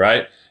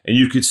 right? And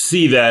you could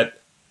see that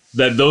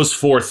those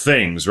four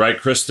things, right,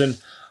 Kristen?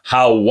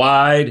 How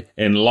wide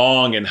and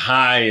long and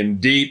high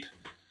and deep,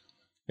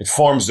 it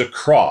forms a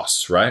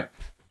cross, right?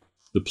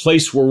 The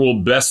place where we'll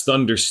best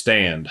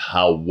understand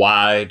how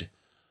wide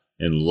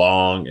and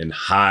long and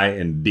high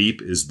and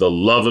deep is the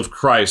love of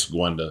Christ,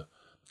 Gwenda,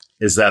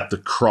 is at the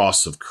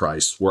cross of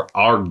Christ, where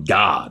our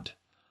God,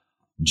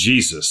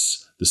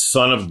 Jesus, the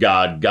Son of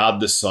God, God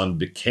the Son,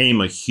 became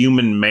a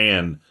human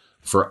man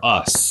for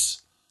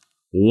us,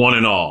 one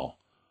and all,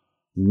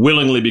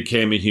 willingly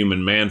became a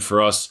human man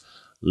for us,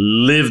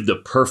 lived a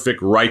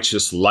perfect,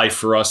 righteous life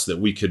for us that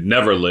we could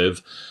never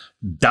live,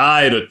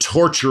 died a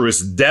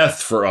torturous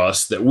death for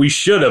us that we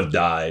should have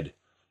died,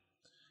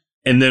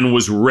 and then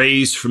was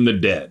raised from the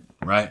dead,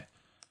 right?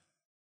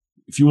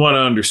 If you want to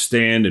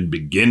understand and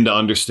begin to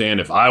understand,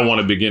 if I want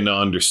to begin to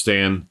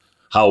understand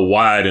how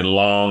wide and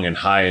long and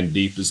high and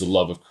deep is the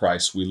love of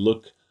Christ, we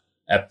look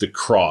at the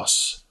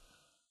cross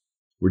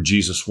where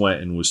Jesus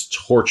went and was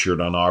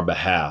tortured on our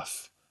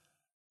behalf,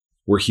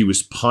 where he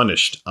was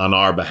punished on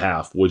our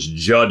behalf, was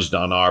judged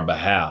on our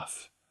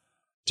behalf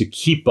to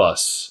keep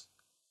us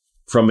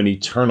from an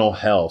eternal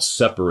hell,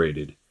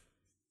 separated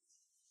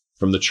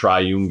from the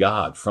triune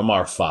God, from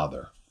our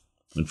Father,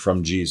 and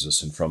from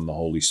Jesus, and from the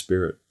Holy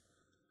Spirit.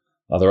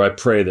 Father, I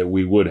pray that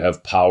we would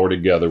have power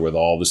together with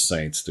all the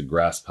saints to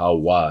grasp how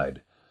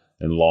wide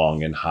and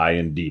long and high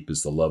and deep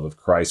is the love of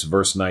Christ.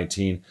 Verse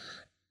 19,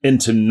 and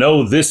to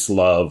know this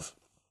love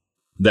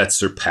that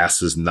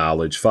surpasses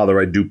knowledge. Father,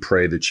 I do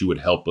pray that you would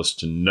help us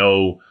to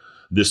know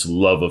this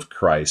love of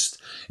Christ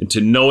and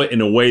to know it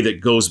in a way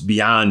that goes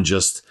beyond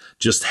just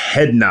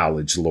head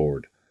knowledge,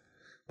 Lord.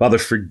 Father,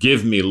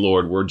 forgive me,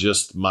 Lord, where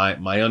just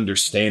my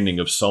understanding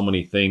of so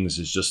many things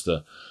is just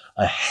a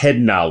head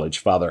knowledge.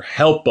 Father,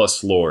 help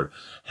us, Lord.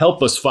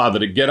 Help us, Father,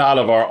 to get out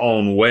of our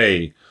own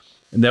way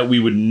and that we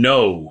would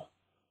know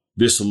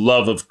this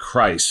love of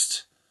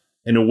Christ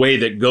in a way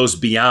that goes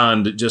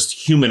beyond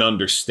just human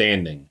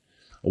understanding,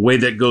 a way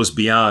that goes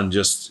beyond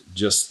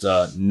just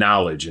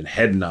knowledge and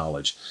head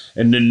knowledge,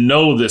 and to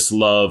know this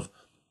love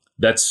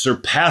that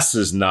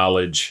surpasses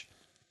knowledge,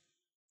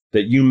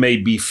 that you may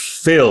be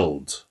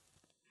filled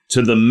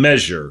to the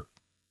measure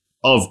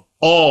of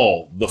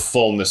all the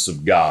fullness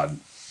of God.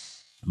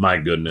 My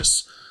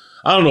goodness.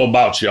 I don't know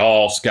about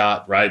y'all,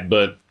 Scott, right?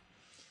 But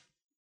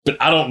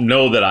I don't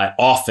know that I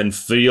often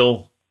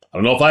feel, I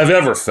don't know if I've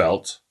ever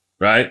felt,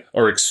 right,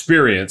 or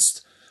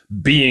experienced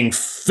being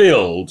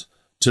filled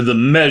to the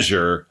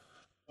measure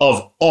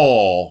of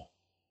all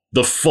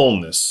the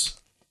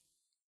fullness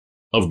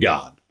of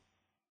God.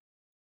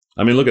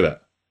 I mean, look at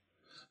that.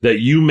 That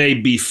you may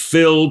be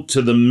filled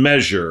to the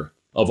measure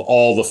of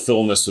all the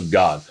fullness of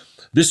God.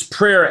 This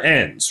prayer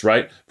ends,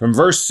 right, from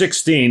verse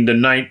 16 to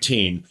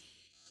 19,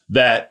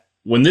 that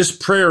when this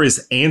prayer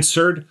is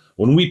answered,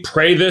 when we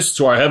pray this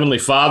to our Heavenly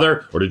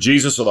Father or to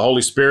Jesus or the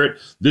Holy Spirit,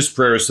 this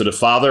prayer is to the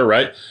Father,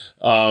 right?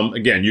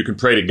 Again, you can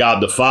pray to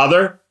God the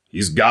Father,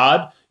 He's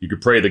God. You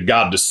could pray to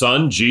God the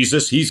Son,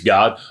 Jesus, He's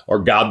God, or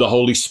God the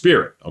Holy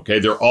Spirit, okay?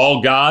 They're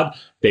all God.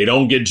 They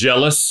don't get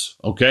jealous,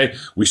 okay?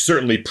 We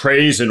certainly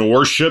praise and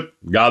worship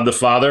God the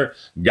Father,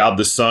 God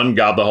the Son,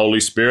 God the Holy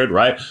Spirit,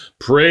 right?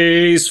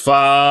 Praise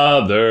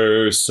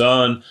Father,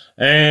 Son,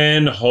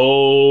 and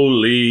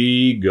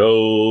Holy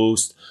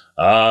Ghost.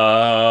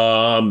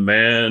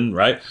 Amen,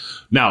 right?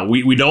 Now,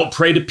 we don't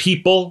pray to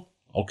people,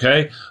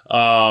 okay?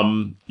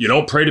 You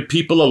don't pray to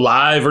people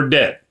alive or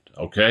dead,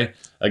 okay?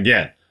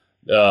 Again,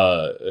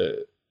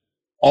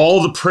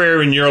 all the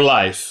prayer in your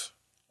life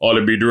ought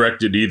to be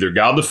directed to either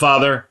God the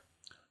Father,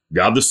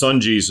 God the Son,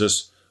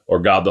 Jesus, or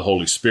God the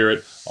Holy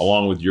Spirit,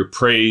 along with your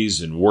praise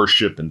and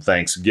worship and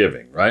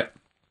thanksgiving, right?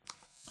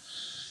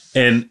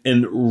 And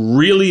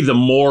really, the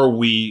more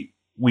we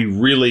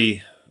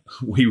really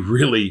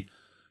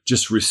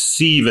just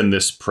receive in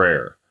this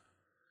prayer,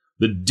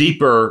 the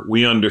deeper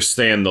we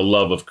understand the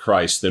love of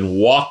Christ and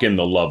walk in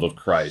the love of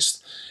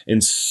Christ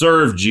and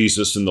serve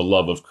Jesus in the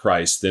love of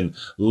Christ and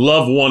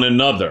love one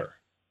another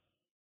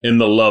in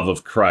the love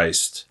of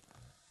Christ.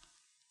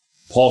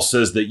 Paul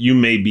says that you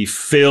may be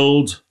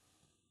filled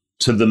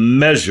to the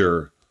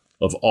measure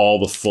of all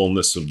the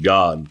fullness of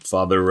God.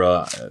 Father,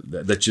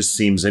 that just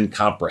seems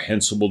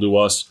incomprehensible to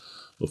us.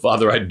 But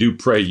Father, I do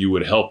pray you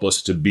would help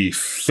us to be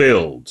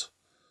filled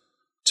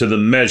to the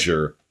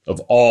measure of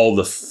all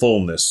the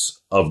fullness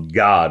of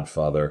God,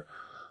 Father,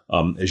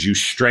 as you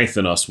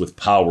strengthen us with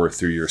power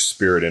through your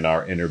Spirit in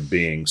our inner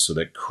being, so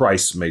that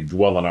Christ may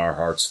dwell in our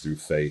hearts through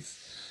faith.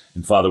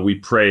 And Father, we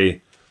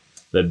pray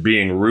that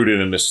being rooted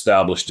and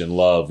established in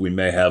love, we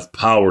may have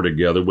power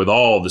together with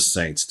all the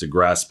saints to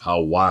grasp how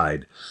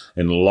wide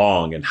and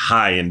long and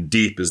high and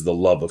deep is the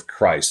love of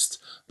Christ,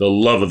 the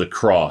love of the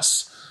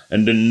cross,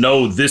 and to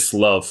know this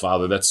love,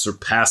 Father, that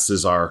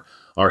surpasses our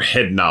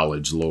head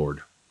knowledge,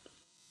 Lord,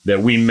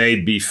 that we may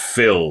be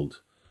filled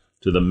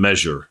to the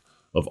measure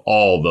of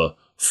all the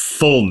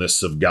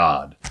fullness of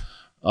God.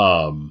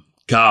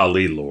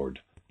 Golly, Lord,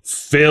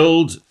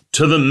 filled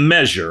to the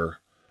measure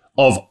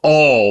of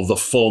all the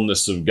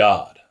fullness of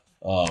God.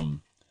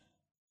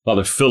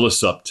 Father, fill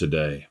us up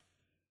today.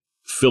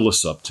 Fill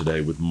us up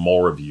today with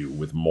more of you,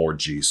 with more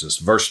Jesus.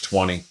 Verse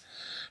 20,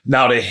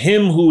 now to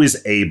him who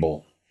is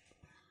able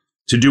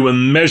to do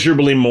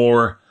immeasurably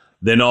more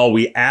than all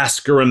we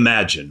ask or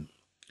imagine,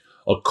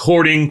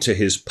 according to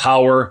his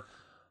power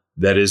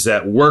that is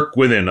at work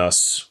within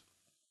us.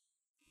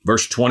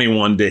 Verse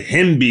 21, to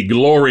him be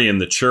glory in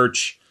the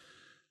church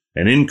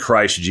and in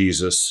Christ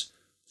Jesus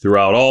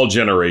throughout all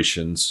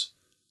generations,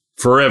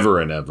 forever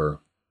and ever.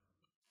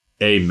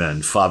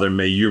 Amen. Father,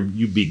 may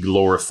you be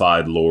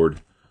glorified,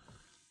 Lord,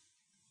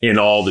 in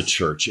all the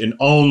church and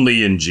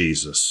only in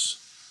Jesus.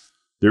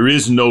 There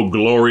is no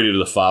glory to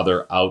the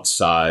Father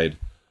outside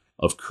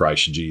of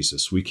Christ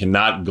Jesus. We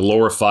cannot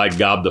glorify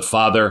God the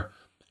Father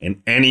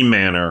in any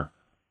manner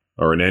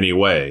or in any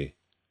way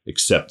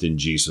except in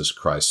Jesus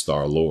Christ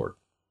our Lord.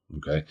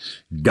 Okay?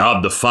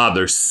 God the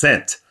Father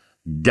sent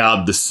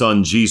God the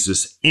Son,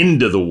 Jesus,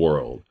 into the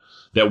world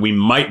that we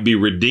might be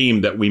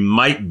redeemed, that we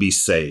might be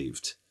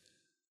saved,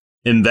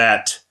 and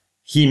that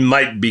he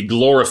might be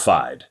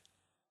glorified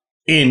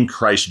in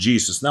Christ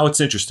Jesus. Now, it's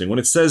interesting. When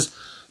it says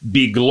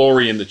be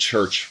glory in the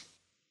church,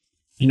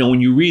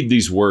 when you read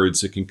these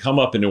words, it can come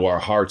up into our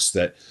hearts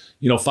that,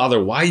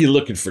 Father, why are you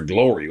looking for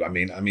glory? I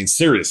mean,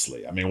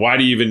 seriously. why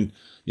do you even,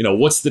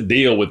 what's the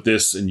deal with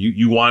this and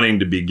you wanting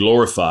to be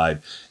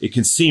glorified? It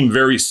can seem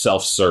very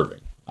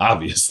self-serving,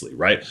 obviously,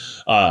 right?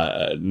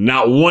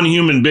 Not one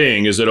human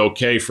being is it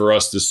okay for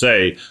us to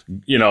say,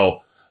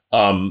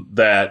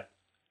 that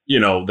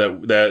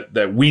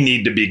we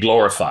need to be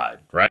glorified,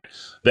 right?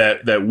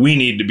 That we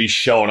need to be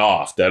shown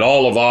off, that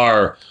all of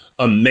our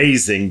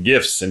amazing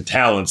gifts and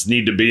talents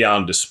need to be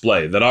on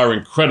display, that our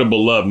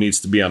incredible love needs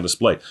to be on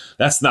display.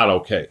 That's not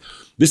okay.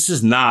 This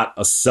is not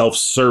a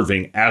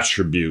self-serving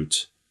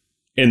attribute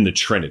in the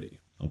Trinity,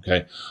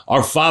 okay?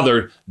 Our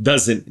Father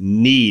doesn't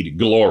need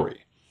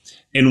glory.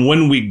 And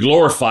when we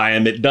glorify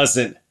him, it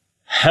doesn't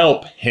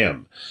help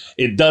him.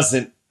 It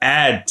doesn't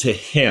add to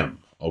him,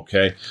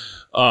 okay?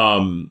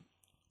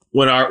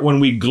 When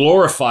we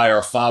glorify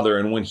our Father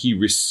and when he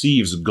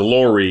receives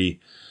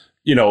glory,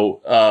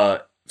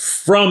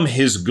 from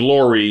his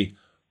glory,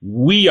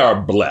 we are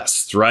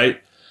blessed,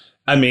 right?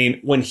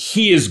 When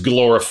he is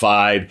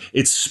glorified,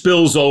 it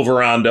spills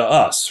over onto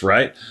us,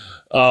 right?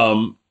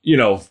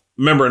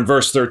 Remember in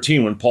verse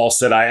 13 when Paul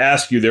said, I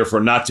ask you therefore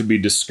not to be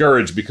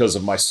discouraged because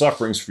of my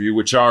sufferings for you,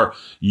 which are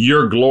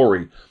your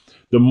glory.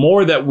 The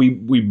more that we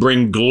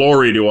bring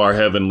glory to our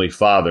Heavenly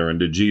Father and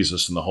to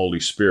Jesus and the Holy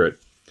Spirit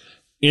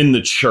in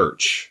the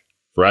church,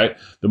 right?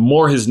 The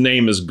more his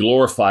name is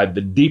glorified,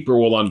 the deeper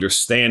we'll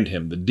understand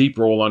him, the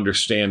deeper we'll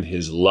understand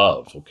his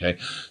love, okay?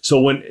 So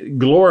when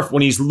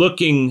he's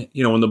looking,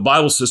 when the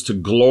Bible says to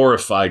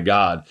glorify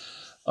God,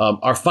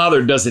 our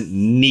Father doesn't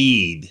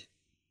need,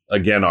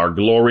 again, our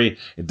glory.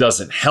 It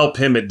doesn't help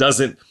him. It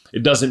doesn't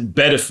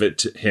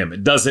benefit him.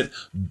 It doesn't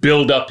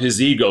build up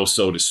his ego,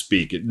 so to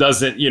speak. It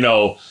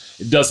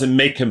doesn't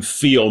make him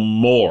feel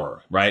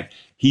more, right?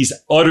 He's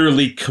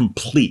utterly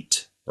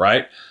complete,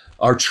 right?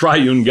 Our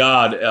triune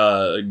God,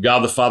 God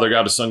the Father,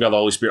 God the Son, God the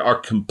Holy Spirit are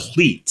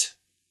complete,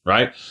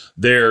 right?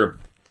 They're,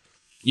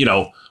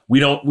 we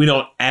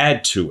don't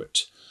add to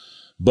it.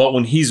 But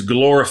when he's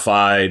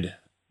glorified,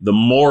 the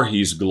more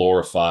he's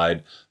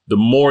glorified, the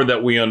more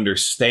that we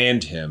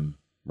understand him,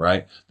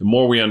 right? The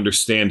more we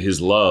understand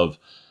his love,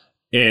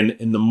 and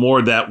the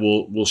more that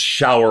will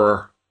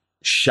shower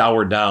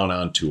down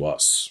onto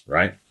us,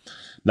 right?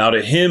 Now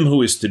to him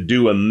who is to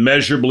do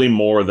immeasurably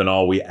more than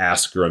all we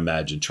ask or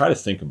imagine. Try to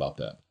think about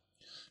that.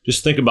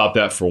 Just think about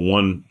that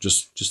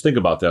just think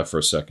about that for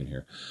a second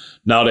here.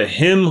 Now to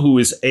him who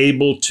is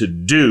able to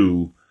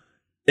do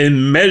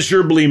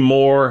immeasurably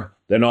more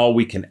than all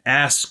we can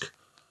ask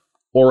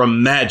or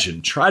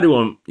imagine. Try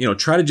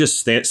to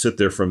just sit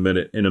there for a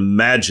minute and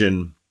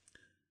imagine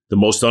the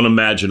most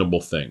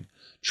unimaginable thing.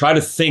 Try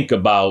to think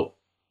about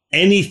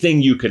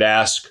anything you could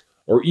ask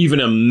or even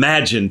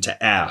imagine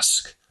to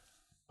ask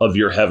of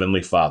your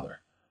Heavenly Father.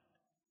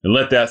 And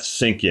let that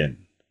sink in.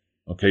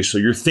 Okay, so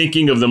you're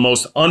thinking of the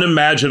most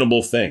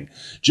unimaginable thing.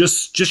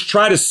 Just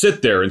try to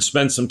sit there and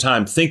spend some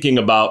time thinking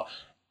about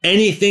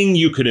anything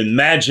you could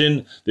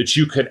imagine that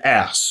you could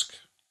ask.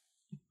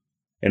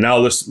 And now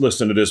let's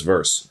listen to this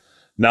verse.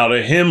 Now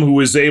to him who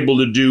is able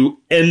to do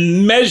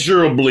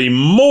immeasurably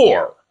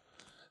more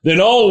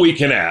than all we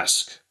can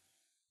ask,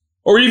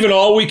 or even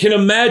all we can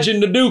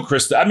imagine to do,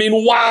 Krista.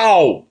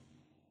 Wow.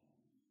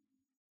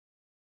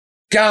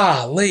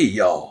 Golly,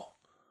 y'all.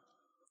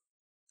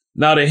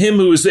 Now to him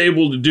who is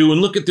able to do,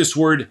 and look at this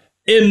word,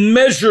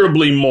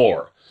 immeasurably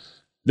more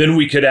than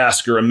we could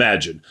ask or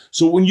imagine.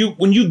 So when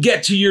you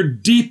get to your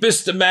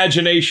deepest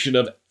imagination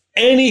of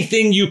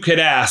anything you could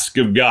ask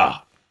of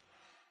God,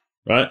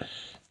 right?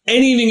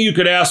 Anything you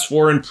could ask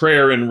for in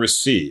prayer and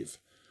receive,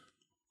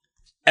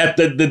 at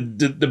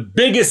the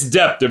biggest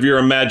depth of your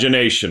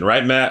imagination,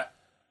 right, Matt?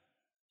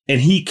 And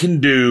he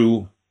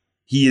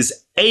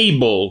is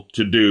able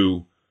to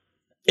do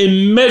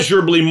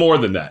immeasurably more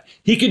than that.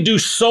 He could do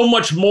so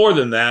much more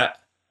than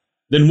that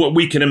than what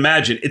we can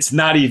imagine. It's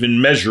not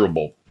even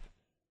measurable.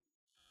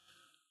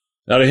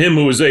 Now to him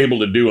who is able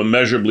to do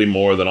immeasurably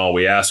more than all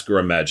we ask or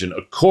imagine,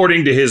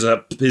 according to his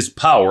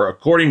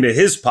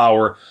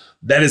power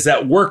that is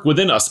at work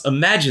within us.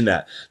 Imagine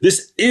that.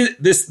 This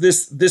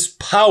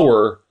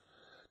power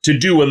to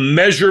do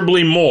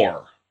immeasurably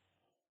more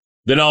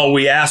than all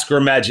we ask or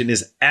imagine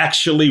is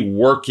actually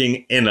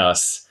working in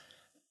us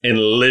and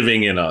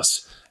living in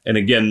us. And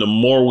again, the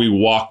more we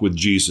walk with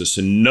Jesus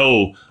and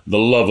know the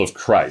love of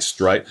Christ,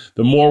 right?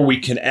 The more we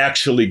can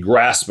actually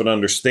grasp and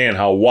understand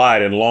how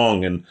wide and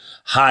long and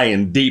high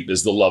and deep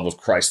is the love of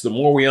Christ. The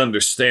more we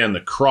understand the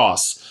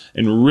cross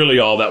and really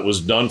all that was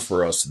done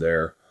for us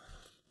there,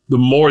 the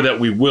more that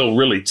we will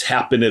really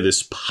tap into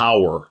this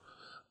power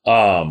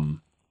and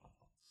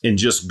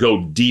just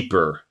go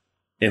deeper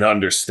in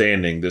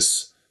understanding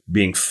this,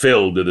 being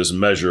filled to this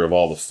measure of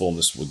all the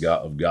fullness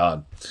of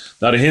God.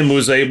 Now to him who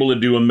is able to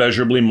do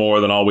immeasurably more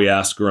than all we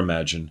ask or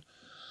imagine,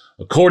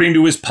 according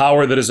to his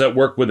power that is at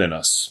work within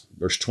us.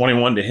 Verse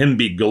 21, to him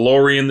be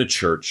glory in the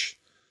church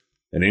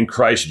and in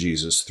Christ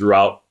Jesus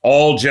throughout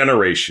all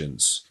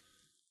generations,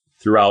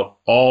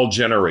 forever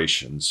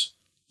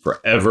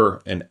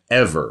and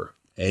ever.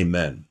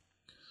 Amen.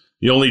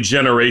 The only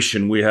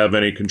generation we have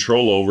any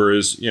control over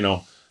is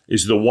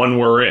the one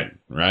we're in,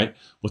 right?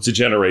 What's a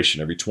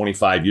generation? Every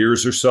 25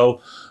 years or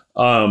so.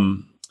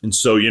 And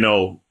so,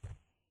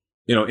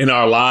 in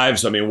our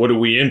lives, what do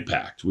we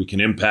impact? We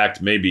can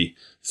impact maybe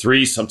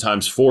 3,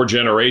 sometimes 4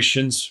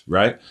 generations,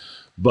 right?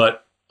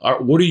 But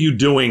what are you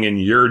doing in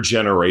your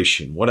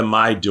generation? What am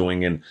I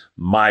doing in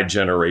my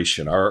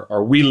generation?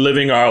 Are we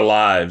living our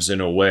lives in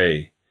a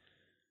way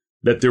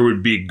that there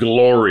would be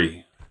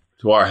glory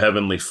to our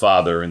Heavenly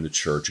Father in the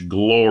church,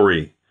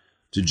 glory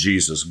to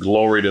Jesus,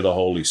 glory to the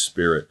Holy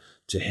Spirit?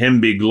 To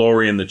him be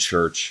glory in the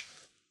church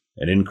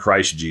and in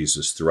Christ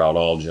Jesus throughout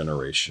all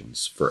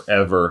generations,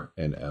 forever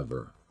and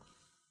ever.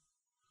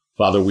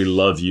 Father, we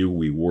love you,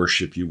 we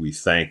worship you, we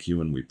thank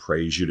you, and we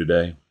praise you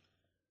today.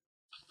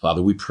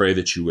 Father, we pray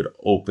that you would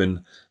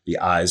open the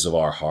eyes of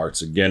our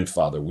hearts. Again,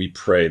 Father, we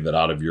pray that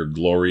out of your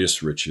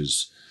glorious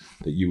riches,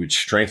 that you would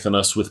strengthen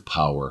us with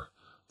power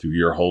through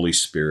your Holy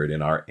Spirit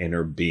in our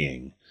inner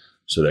being,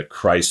 so that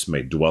Christ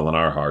may dwell in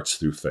our hearts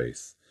through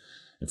faith.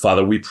 And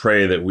Father, we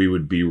pray that we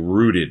would be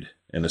rooted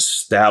and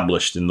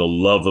established in the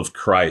love of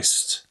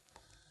Christ,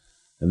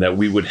 and that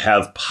we would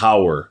have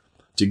power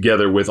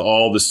together with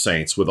all the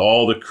saints, with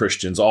all the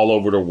Christians all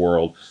over the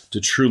world, to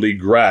truly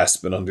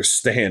grasp and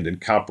understand and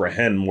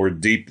comprehend more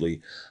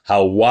deeply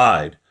how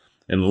wide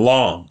and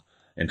long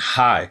and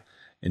high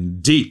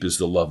and deep is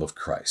the love of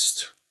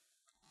Christ.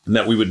 And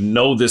that we would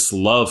know this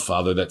love,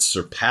 Father, that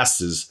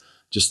surpasses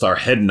just our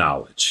head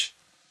knowledge.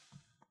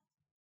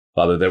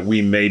 Father, that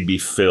we may be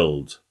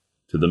filled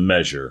to the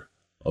measure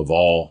of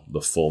all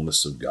the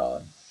fullness of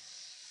God.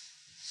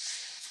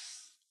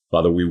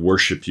 Father, we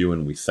worship you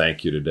and we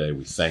thank you today.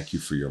 We thank you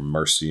for your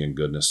mercy and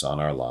goodness on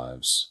our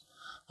lives.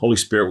 Holy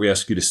Spirit, we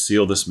ask you to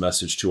seal this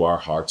message to our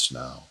hearts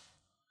now.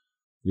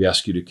 We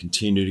ask you to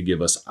continue to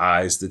give us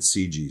eyes that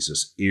see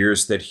Jesus,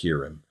 ears that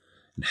hear him,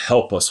 and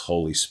help us,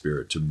 Holy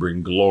Spirit, to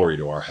bring glory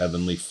to our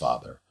Heavenly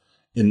Father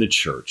in the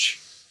church,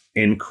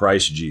 in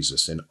Christ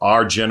Jesus, in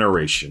our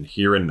generation,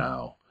 here and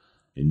now.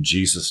 In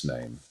Jesus'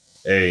 name,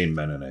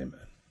 amen and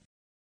amen.